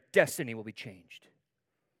 and their destiny will be changed.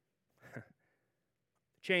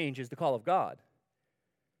 Change is the call of God.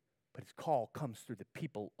 But his call comes through the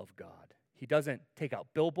people of God. He doesn't take out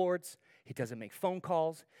billboards. He doesn't make phone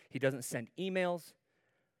calls. He doesn't send emails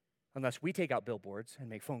unless we take out billboards and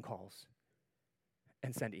make phone calls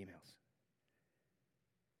and send emails.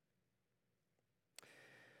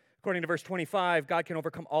 According to verse 25, God can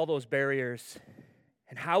overcome all those barriers.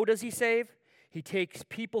 And how does he save? He takes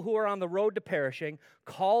people who are on the road to perishing,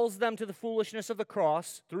 calls them to the foolishness of the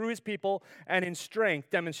cross through his people, and in strength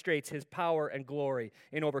demonstrates his power and glory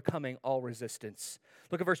in overcoming all resistance.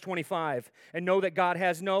 Look at verse 25. And know that God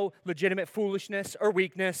has no legitimate foolishness or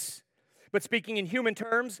weakness. But speaking in human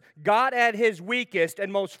terms, God at his weakest and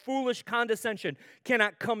most foolish condescension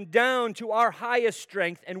cannot come down to our highest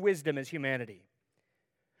strength and wisdom as humanity.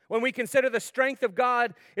 When we consider the strength of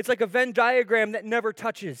God, it's like a Venn diagram that never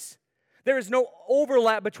touches. There is no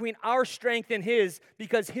overlap between our strength and his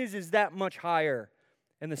because his is that much higher.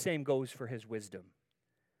 And the same goes for his wisdom.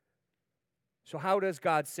 So how does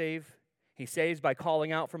God save? He saves by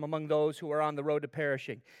calling out from among those who are on the road to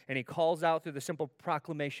perishing. And he calls out through the simple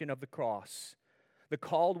proclamation of the cross. The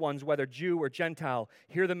called ones, whether Jew or Gentile,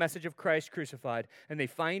 hear the message of Christ crucified, and they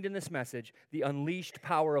find in this message the unleashed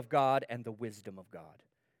power of God and the wisdom of God.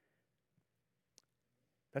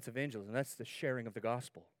 That's evangelism. That's the sharing of the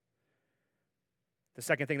gospel. The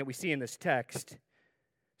second thing that we see in this text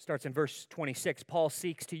starts in verse 26. Paul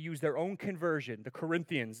seeks to use their own conversion, the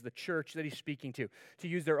Corinthians, the church that he's speaking to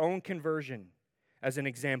use their own conversion as an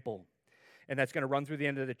example. And that's going to run through the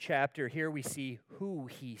end of the chapter. Here we see who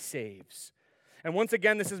he saves. And once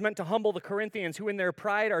again, this is meant to humble the Corinthians who in their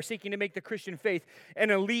pride are seeking to make the Christian faith an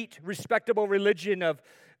elite, respectable religion of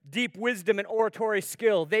deep wisdom and oratory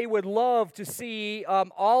skill. They would love to see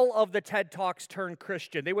all of the TED Talks turn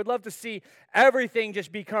Christian. They would love to see everything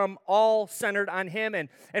just become all centered on him and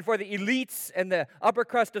for the elites and the upper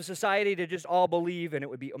crust of society to just all believe, and it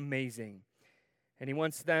would be amazing. And he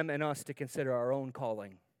wants them and us to consider our own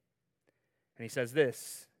calling. And he says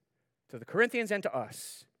this to the Corinthians and to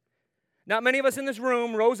us. Not many of us in this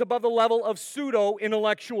room rose above the level of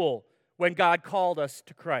pseudo-intellectual when God called us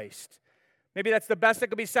to Christ. Maybe that's the best that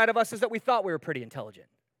could be said of us, is that we thought we were pretty intelligent.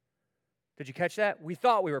 Did you catch that? We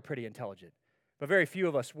thought we were pretty intelligent, but very few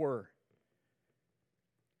of us were.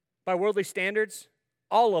 By worldly standards,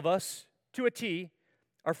 all of us, to a T,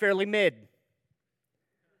 are fairly mid.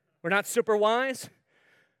 We're not super wise.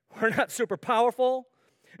 We're not super powerful.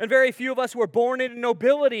 And very few of us were born into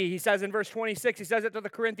nobility, he says in verse 26. He says it to the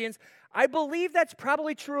Corinthians. I believe that's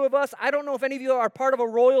probably true of us. I don't know if any of you are part of a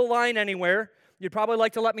royal line anywhere. You'd probably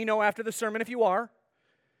like to let me know after the sermon if you are.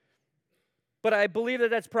 But I believe that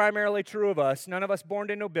that's primarily true of us. None of us born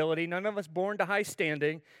to nobility. None of us born to high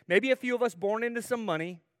standing. Maybe a few of us born into some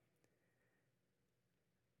money.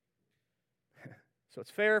 So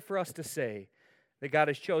it's fair for us to say that God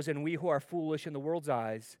has chosen we who are foolish in the world's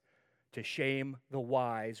eyes to shame the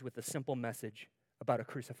wise with the simple message about a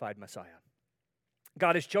crucified Messiah.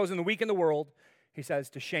 God has chosen the weak in the world, he says,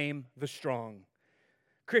 to shame the strong.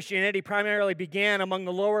 Christianity primarily began among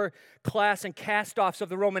the lower class and cast-offs of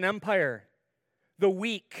the Roman Empire, the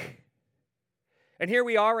weak. And here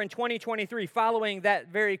we are in 2023 following that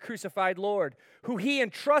very crucified Lord, who he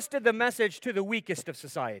entrusted the message to the weakest of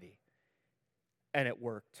society. And it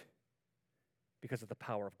worked because of the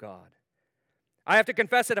power of God. I have to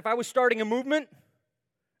confess that if I was starting a movement,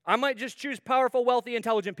 I might just choose powerful, wealthy,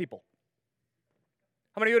 intelligent people.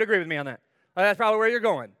 How many of you would agree with me on that? That's probably where you're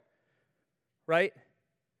going, right?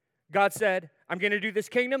 God said, I'm going to do this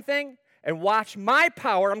kingdom thing, and watch my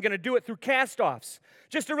power. I'm going to do it through cast-offs.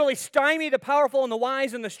 Just to really stymie the powerful and the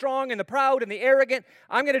wise and the strong and the proud and the arrogant,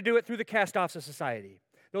 I'm going to do it through the cast-offs of society,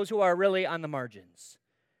 those who are really on the margins.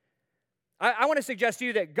 I want to suggest to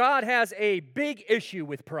you that God has a big issue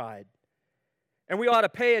with pride. And we ought to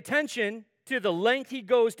pay attention to the length he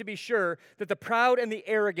goes to be sure that the proud and the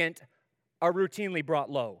arrogant are routinely brought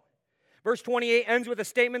low. Verse 28 ends with a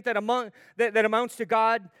statement that amounts to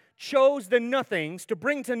God chose the nothings to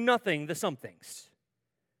bring to nothing the somethings.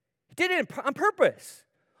 He did it on purpose.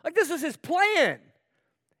 Like this was his plan.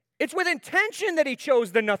 It's with intention that he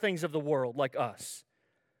chose the nothings of the world like us.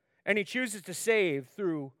 And he chooses to save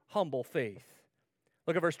through humble faith.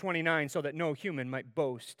 Look at verse 29, so that no human might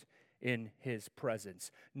boast in his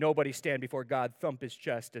presence. Nobody stand before God, thump his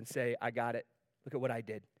chest, and say, I got it. Look at what I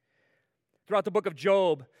did. Throughout the book of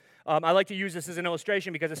Job, I like to use this as an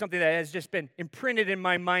illustration because it's something that has just been imprinted in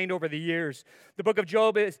my mind over the years. The book of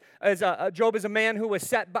Job is a man who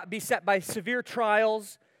was beset by severe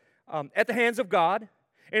trials at the hands of God.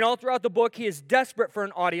 And all throughout the book, he is desperate for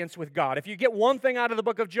an audience with God. If you get one thing out of the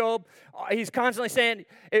book of Job, he's constantly saying,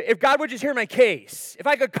 if God would just hear my case, if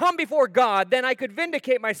I could come before God, then I could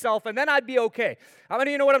vindicate myself, and then I'd be okay. How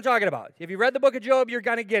many of you know what I'm talking about? If you read the book of Job, you're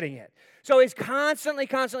kind of getting it. So he's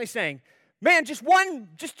constantly saying, man, just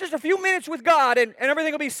a few minutes with God, and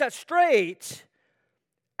everything will be set straight.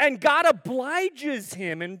 And God obliges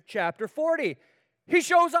him in chapter 40. He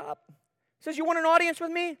shows up. He says, you want an audience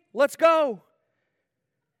with me? Let's go.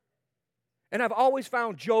 And I've always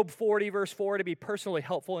found Job 40, verse 4, to be personally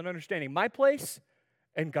helpful in understanding my place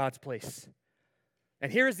and God's place.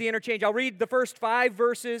 And here's the interchange. I'll read the first 5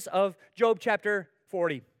 verses of Job chapter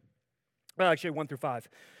 40. Well, actually, 1 through 5.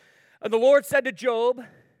 And the Lord said to Job,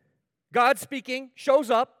 God speaking,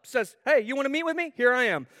 shows up, says, hey, you want to meet with me? Here I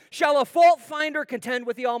am. Shall a fault finder contend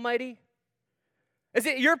with the Almighty? Is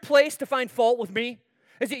it your place to find fault with me?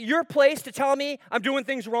 Is it your place to tell me I'm doing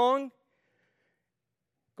things wrong?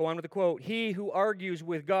 Go on with the quote. He who argues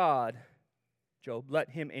with God, Job, let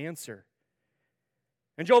him answer.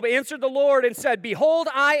 And Job answered the Lord and said, behold,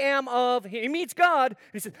 I am of, he meets God,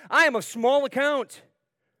 and he says, I am of small account.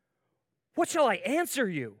 What shall I answer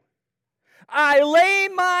you? I lay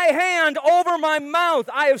my hand over my mouth.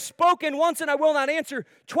 I have spoken once and I will not answer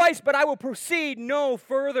twice, but I will proceed no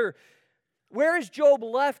further. Where is Job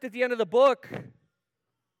left at the end of the book?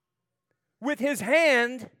 With his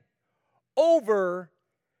hand over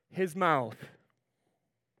his mouth.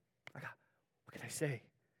 What can I say?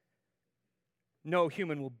 No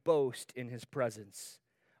human will boast in his presence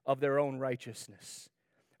of their own righteousness.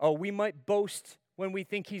 Oh, we might boast when we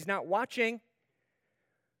think he's not watching,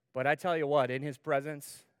 but I tell you what, in his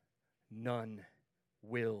presence, none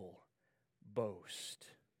will boast.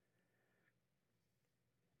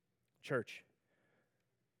 Church,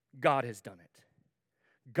 God has done it.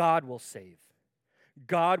 God will save.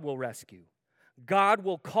 God will rescue. God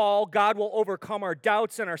will call. God will overcome our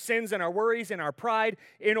doubts and our sins and our worries and our pride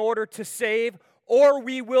in order to save, or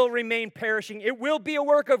we will remain perishing. It will be a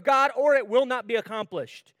work of God, or it will not be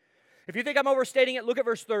accomplished. If you think I'm overstating it, look at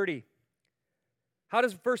verse 30. How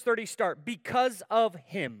does verse 30 start? Because of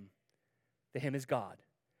him. The him is God.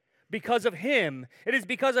 Because of him. It is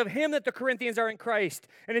because of him that the Corinthians are in Christ.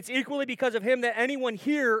 And it's equally because of him that anyone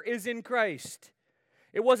here is in Christ.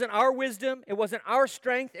 It wasn't our wisdom. It wasn't our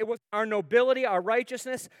strength. It wasn't our nobility, our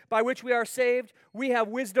righteousness by which we are saved. We have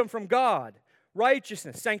wisdom from God.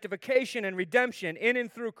 Righteousness, sanctification, and redemption in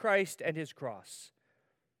and through Christ and his cross.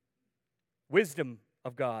 Wisdom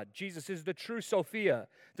of God. Jesus is the true Sophia,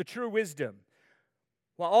 the true wisdom.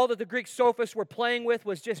 While all that the Greek sophists were playing with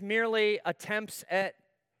was just merely attempts at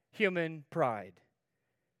human pride.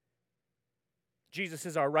 Jesus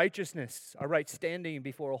is our righteousness, our right standing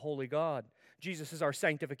before a holy God. Jesus is our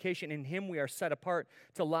sanctification. In him we are set apart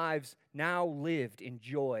to lives now lived in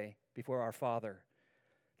joy before our Father.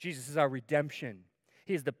 Jesus is our redemption.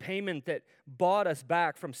 He is the payment that bought us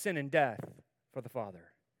back from sin and death for the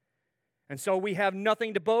Father. And so we have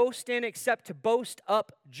nothing to boast in except to boast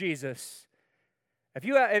up Jesus. If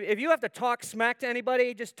you have to talk smack to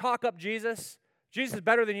anybody, just talk up Jesus. Jesus is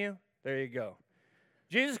better than you. There you go.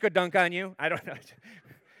 Jesus could dunk on you. I don't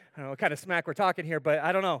know what kind of smack we're talking here, but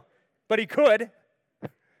I don't know. But he could.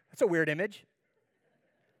 That's a weird image.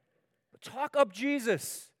 But talk up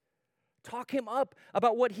Jesus. Talk him up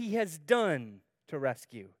about what he has done to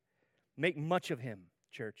rescue. Make much of him,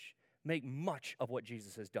 church. Make much of what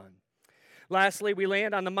Jesus has done. Lastly, we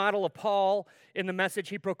land on the model of Paul in the message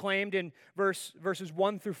he proclaimed in verses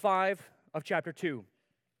 1 through 5 of chapter 2.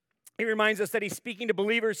 He reminds us that he's speaking to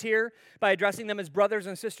believers here by addressing them as brothers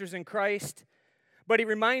and sisters in Christ. But he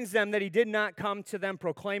reminds them that he did not come to them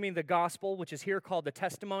proclaiming the gospel, which is here called the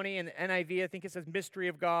testimony. In the NIV, I think it says mystery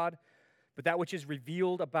of God, but that which is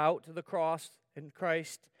revealed about the cross in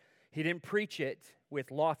Christ. He didn't preach it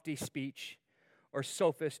with lofty speech or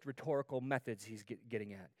sophist rhetorical methods he's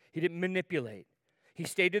getting at. He didn't manipulate. He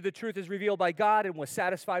stated the truth as revealed by God and was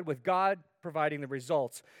satisfied with God providing the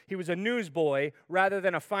results. He was a newsboy rather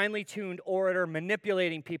than a finely tuned orator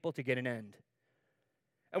manipulating people to get an end.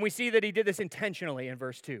 And we see that he did this intentionally in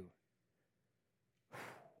verse 2.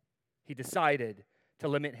 He decided to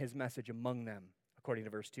limit his message among them, according to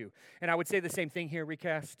verse 2. And I would say the same thing here,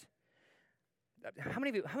 Recast. How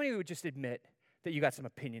many of you would just admit that you got some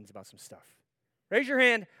opinions about some stuff? Raise your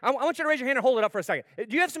hand. I want you to raise your hand and hold it up for a second.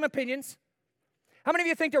 Do you have some opinions? How many of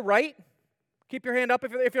you think they're right? Keep your hand up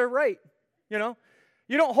if you're right. You know,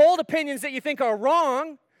 you don't hold opinions that you think are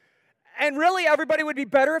wrong. And really, everybody would be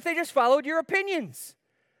better if they just followed your opinions.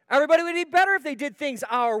 Everybody would be better if they did things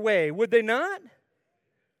our way, would they not?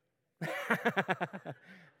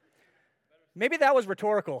 Maybe that was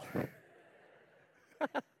rhetorical.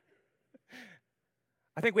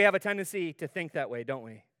 I think we have a tendency to think that way, don't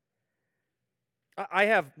we? I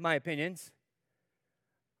have my opinions.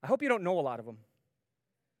 I hope you don't know a lot of them.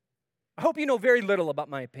 I hope you know very little about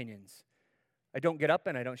my opinions. I don't get up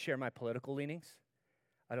and I don't share my political leanings.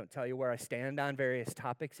 I don't tell you where I stand on various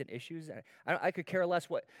topics and issues. I could care less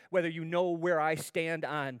whether you know where I stand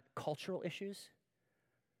on cultural issues.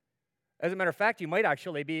 As a matter of fact, you might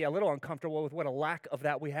actually be a little uncomfortable with what a lack of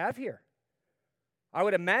that we have here. I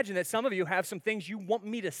would imagine that some of you have some things you want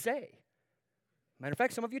me to say. Matter of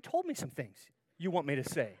fact, some of you told me some things you want me to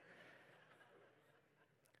say.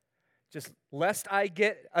 Just lest I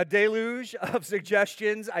get a deluge of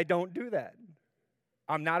suggestions, I don't do that.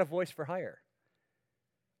 I'm not a voice for hire.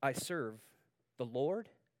 I serve the Lord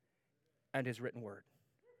and his written word.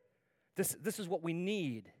 This is what we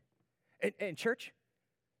need. And church,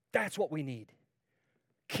 that's what we need.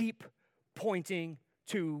 Keep pointing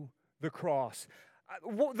to the cross.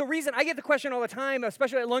 The reason I get the question all the time,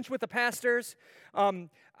 especially at lunch with the pastors,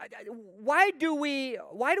 why do we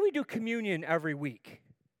do communion every week?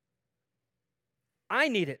 I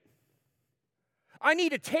need it. I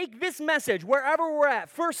need to take this message wherever we're at,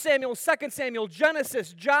 1 Samuel, 2 Samuel,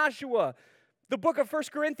 Genesis, Joshua, the book of 1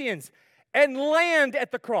 Corinthians, and land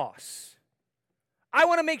at the cross. I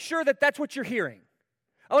want to make sure that that's what you're hearing.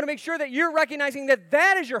 I want to make sure that you're recognizing that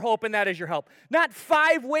that is your hope and that is your help. Not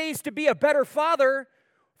 5 ways to be a better father,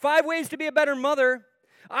 5 ways to be a better mother.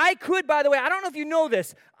 I could, by the way, I don't know if you know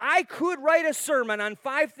this, I could write a sermon on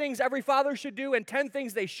 5 things every father should do and 10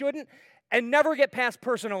 things they shouldn't and never get past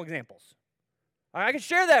personal examples. I could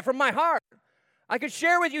share that from my heart. I could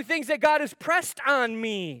share with you things that God has pressed on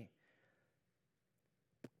me.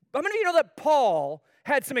 How many of you know that Paul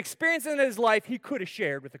had some experience in his life he could have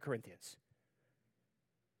shared with the Corinthians?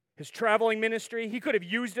 His traveling ministry, he could have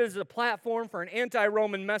used it as a platform for an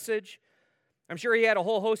anti-Roman message. I'm sure he had a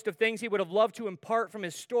whole host of things he would have loved to impart from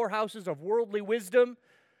his storehouses of worldly wisdom.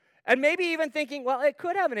 And maybe even thinking, well, it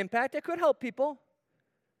could have an impact. It could help people.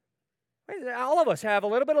 All of us have a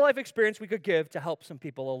little bit of life experience we could give to help some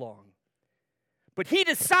people along. But he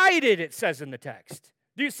decided, it says in the text.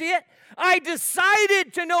 Do you see it? I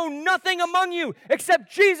decided to know nothing among you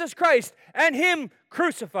except Jesus Christ and Him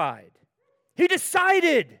crucified. He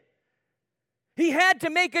decided. He had to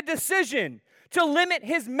make a decision to limit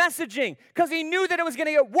his messaging because he knew that it was going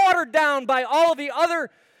to get watered down by all of the other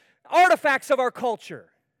artifacts of our culture.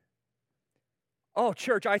 Oh,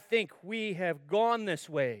 church, I think we have gone this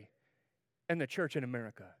way in the church in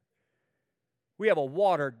America. We have a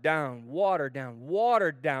watered down,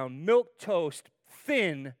 milquetoast,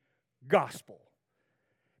 thin gospel.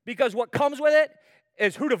 Because what comes with it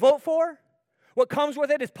is who to vote for. What comes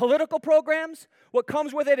with it is political programs. What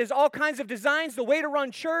comes with it is all kinds of designs, the way to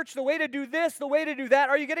run church, the way to do this, the way to do that.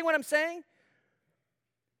 Are you getting what I'm saying?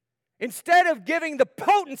 Instead of giving the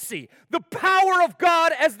potency, the power of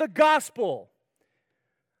God as the gospel.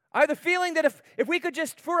 I have the feeling that if we could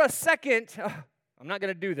just for a second, I'm not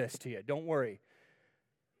going to do this to you, don't worry.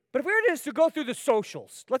 But if we were just to go through the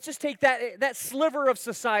socials, let's just take that sliver of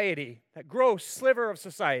society, that gross sliver of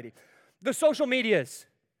society, the social medias.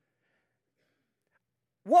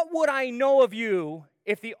 What would I know of you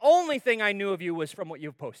if the only thing I knew of you was from what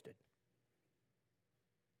you've posted?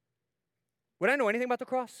 Would I know anything about the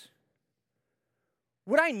cross?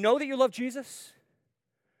 Would I know that you love Jesus?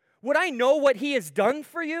 Would I know what He has done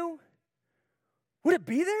for you? Would it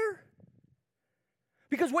be there?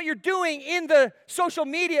 Because what you're doing in the social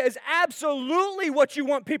media is absolutely what you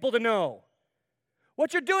want people to know.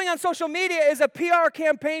 What you're doing on social media is a PR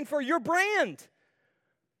campaign for your brand.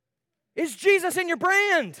 Is Jesus in your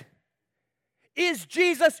brand? Is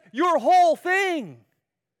Jesus your whole thing?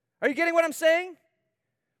 Are you getting what I'm saying?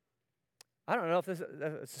 I don't know if this is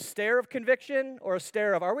a stare of conviction or a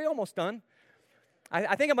stare of, are we almost done?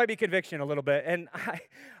 I think it might be conviction a little bit. And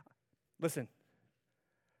listen,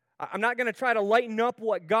 I'm not going to try to lighten up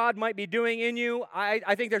what God might be doing in you.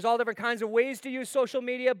 I think there's all different kinds of ways to use social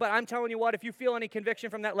media, but I'm telling you what, if you feel any conviction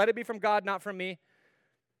from that, let it be from God, not from me.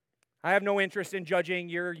 I have no interest in judging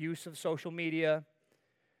your use of social media,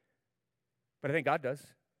 but I think God does.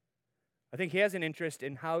 I think He has an interest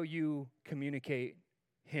in how you communicate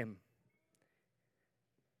Him.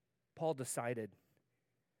 Paul decided.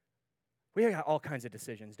 We got all kinds of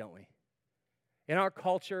decisions, don't we? In our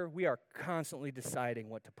culture, we are constantly deciding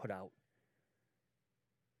what to put out.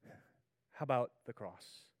 How about the cross?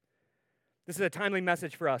 This is a timely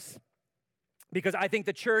message for us because I think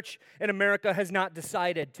the church in America has not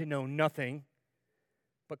decided to know nothing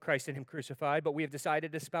but Christ and Him crucified, but we have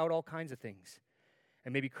decided to spout all kinds of things.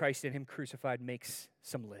 And maybe Christ and Him crucified makes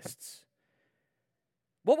some lists.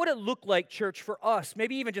 What would it look like, church, for us,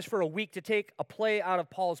 maybe even just for a week, to take a play out of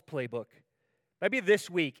Paul's playbook? Maybe this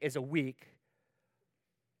week is a week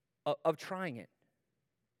of trying it.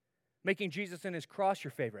 Making Jesus and His cross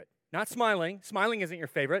your favorite. Not smiling. Smiling isn't your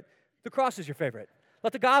favorite. The cross is your favorite.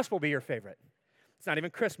 Let the gospel be your favorite. It's not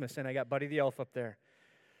even Christmas, and I got Buddy the Elf up there.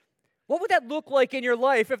 What would that look like in your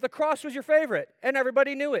life if the cross was your favorite and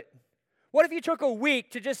everybody knew it? What if you took a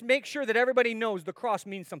week to just make sure that everybody knows the cross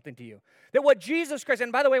means something to you? That what Jesus Christ,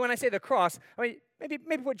 and by the way, when I say the cross, I mean,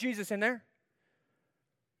 maybe put Jesus in there.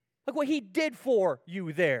 Look what He did for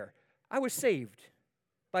you there. I was saved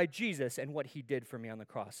by Jesus and what He did for me on the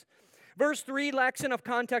cross. Verse 3 lacks enough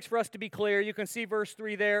context for us to be clear. You can see verse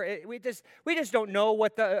 3 there. We just don't know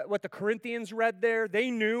what the Corinthians read there.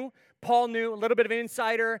 They knew. Paul knew. A little bit of an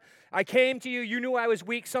insider. I came to you. You knew I was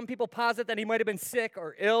weak. Some people posit that he might have been sick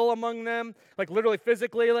or ill among them, like literally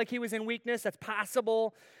physically, like he was in weakness. That's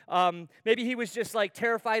possible. Maybe he was just like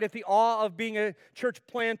terrified at the awe of being a church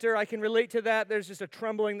planter. I can relate to that. There's just a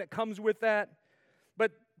trembling that comes with that.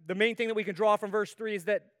 But the main thing that we can draw from verse 3 is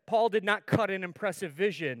that Paul did not cut an impressive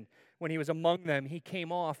vision when he was among them. He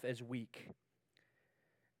came off as weak.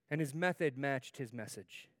 And his method matched his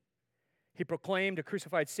message. He proclaimed a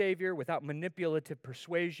crucified Savior without manipulative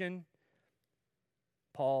persuasion.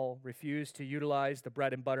 Paul refused to utilize the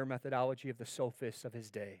bread and butter methodology of the sophists of his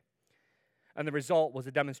day. And the result was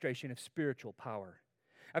a demonstration of spiritual power.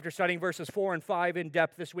 After studying verses 4 and 5 in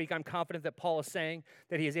depth this week, I'm confident that Paul is saying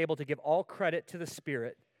that he is able to give all credit to the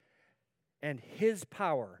Spirit and His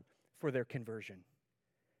power for their conversion.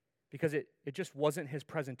 Because it just wasn't his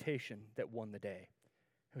presentation that won the day.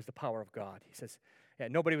 It was the power of God. He says,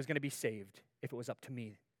 nobody was going to be saved if it was up to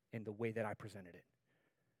me in the way that I presented it.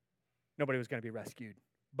 nobody was going to be rescued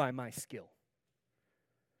by my skill.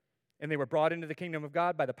 And they were brought into the kingdom of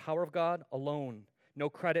God by the power of God alone. No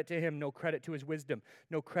credit to him, no credit to his wisdom,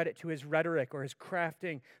 no credit to his rhetoric or his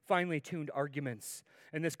crafting, finely tuned arguments.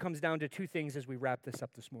 And this comes down to two things as we wrap this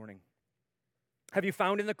up this morning. Have you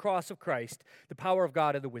found in the cross of Christ the power of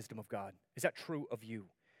God and the wisdom of God? Is that true of you?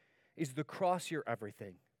 Is the cross your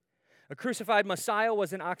everything? A crucified Messiah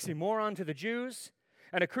was an oxymoron to the Jews,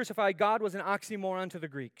 and a crucified God was an oxymoron to the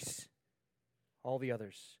Greeks, all the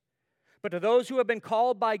others. But to those who have been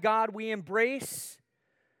called by God, we embrace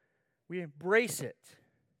it,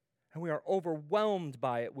 and we are overwhelmed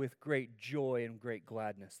by it with great joy and great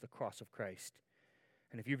gladness, the cross of Christ.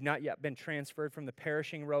 And if you've not yet been transferred from the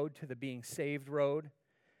perishing road to the being saved road,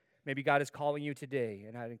 maybe God is calling you today,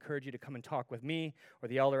 and I'd encourage you to come and talk with me or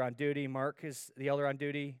the elder on duty. Mark is the elder on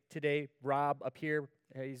duty today. Rob up here,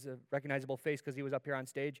 he's a recognizable face because he was up here on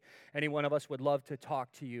stage. Any one of us would love to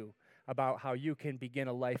talk to you about how you can begin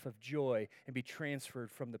a life of joy and be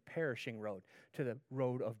transferred from the perishing road to the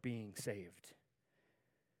road of being saved.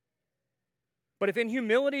 But if in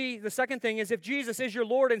humility, the second thing is if Jesus is your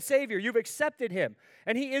Lord and Savior, you've accepted him,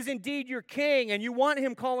 and he is indeed your king, and you want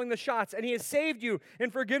him calling the shots, and he has saved you in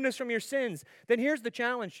forgiveness from your sins, then here's the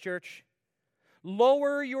challenge, church.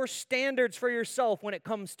 Lower your standards for yourself when it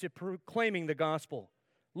comes to proclaiming the gospel.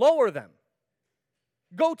 Lower them.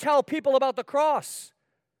 Go tell people about the cross.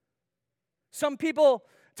 Some people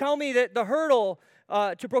tell me that the hurdle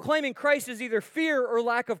to proclaiming Christ is either fear or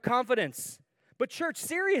lack of confidence. But church,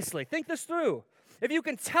 seriously, think this through. If you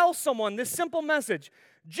can tell someone this simple message,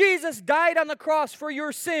 Jesus died on the cross for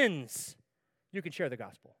your sins, you can share the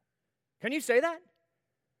gospel. Can you say that?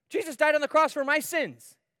 Jesus died on the cross for my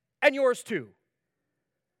sins and yours too.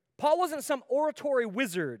 Paul wasn't some oratory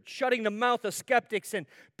wizard shutting the mouth of skeptics and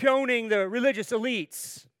pawning the religious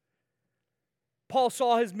elites. Paul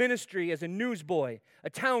saw his ministry as a newsboy, a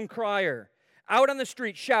town crier, out on the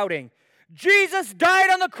street shouting, Jesus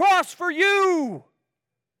died on the cross for you.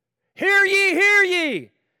 Hear ye, hear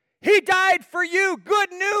ye. He died for you.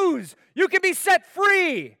 Good news. You can be set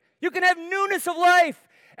free. You can have newness of life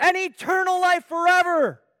and eternal life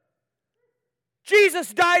forever.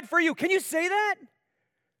 Jesus died for you. Can you say that?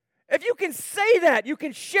 If you can say that, you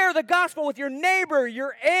can share the gospel with your neighbor,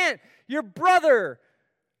 your aunt, your brother,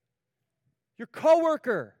 your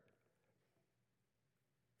coworker.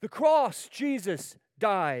 The cross, Jesus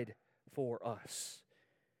died for us.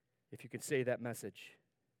 If you can say that message,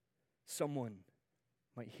 someone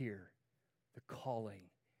might hear the calling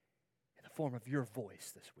in the form of your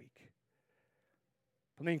voice this week.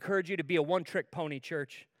 Let me encourage you to be a one-trick pony,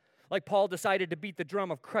 church. Like Paul decided to beat the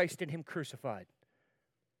drum of Christ and him crucified.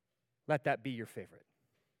 Let that be your favorite.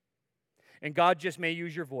 And God just may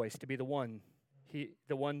use your voice to be the one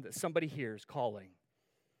that somebody hears calling.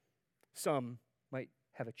 Some might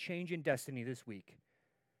have a change in destiny this week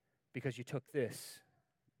because you took this,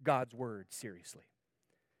 God's word, seriously.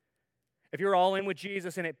 If you're all in with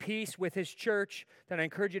Jesus and at peace with his church, then I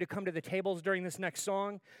encourage you to come to the tables during this next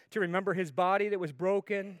song to remember his body that was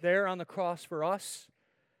broken there on the cross for us,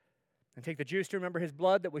 and take the juice to remember his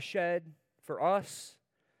blood that was shed for us.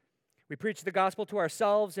 We preach the gospel to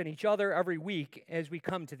ourselves and each other every week as we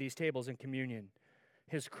come to these tables in communion.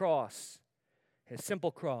 His cross, his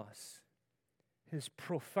simple cross, his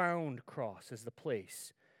profound cross is the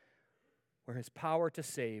place where his power to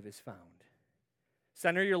save is found.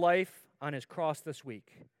 Center your life on his cross this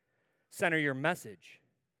week. Center your message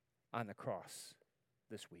on the cross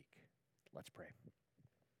this week. Let's pray.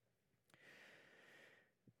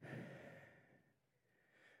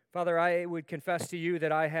 Father, I would confess to you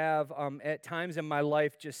that I have at times in my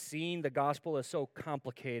life just seen the gospel as so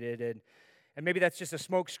complicated, and maybe that's just a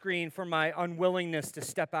smokescreen for my unwillingness to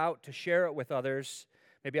step out to share it with others.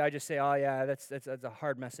 Maybe I just say, oh yeah, that's a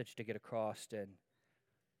hard message to get across, and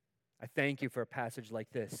I thank you for a passage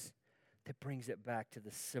like this that brings it back to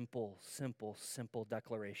the simple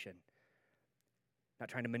declaration. Not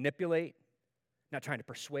trying to manipulate, not trying to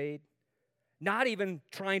persuade, not even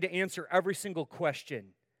trying to answer every single question,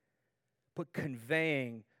 but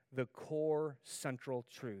conveying the core central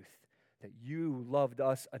truth that you loved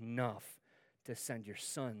us enough to send your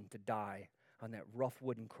son to die on that rough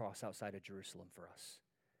wooden cross outside of Jerusalem for us.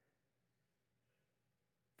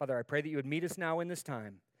 Father, I pray that you would meet us now in this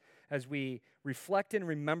time as we reflect and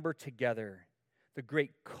remember together the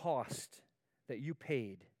great cost that you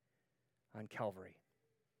paid on Calvary.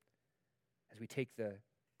 As we take the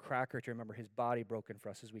cracker to remember his body broken for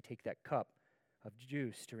us, as we take that cup of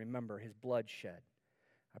juice to remember his blood shed,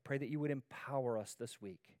 I pray that you would empower us this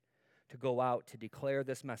week to go out to declare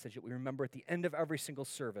this message that we remember at the end of every single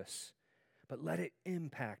service, but let it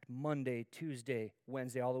impact Monday, Tuesday,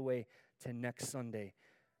 Wednesday, all the way to next Sunday.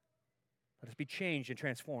 Let us be changed and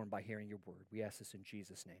transformed by hearing your word. We ask this in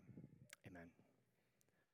Jesus' name.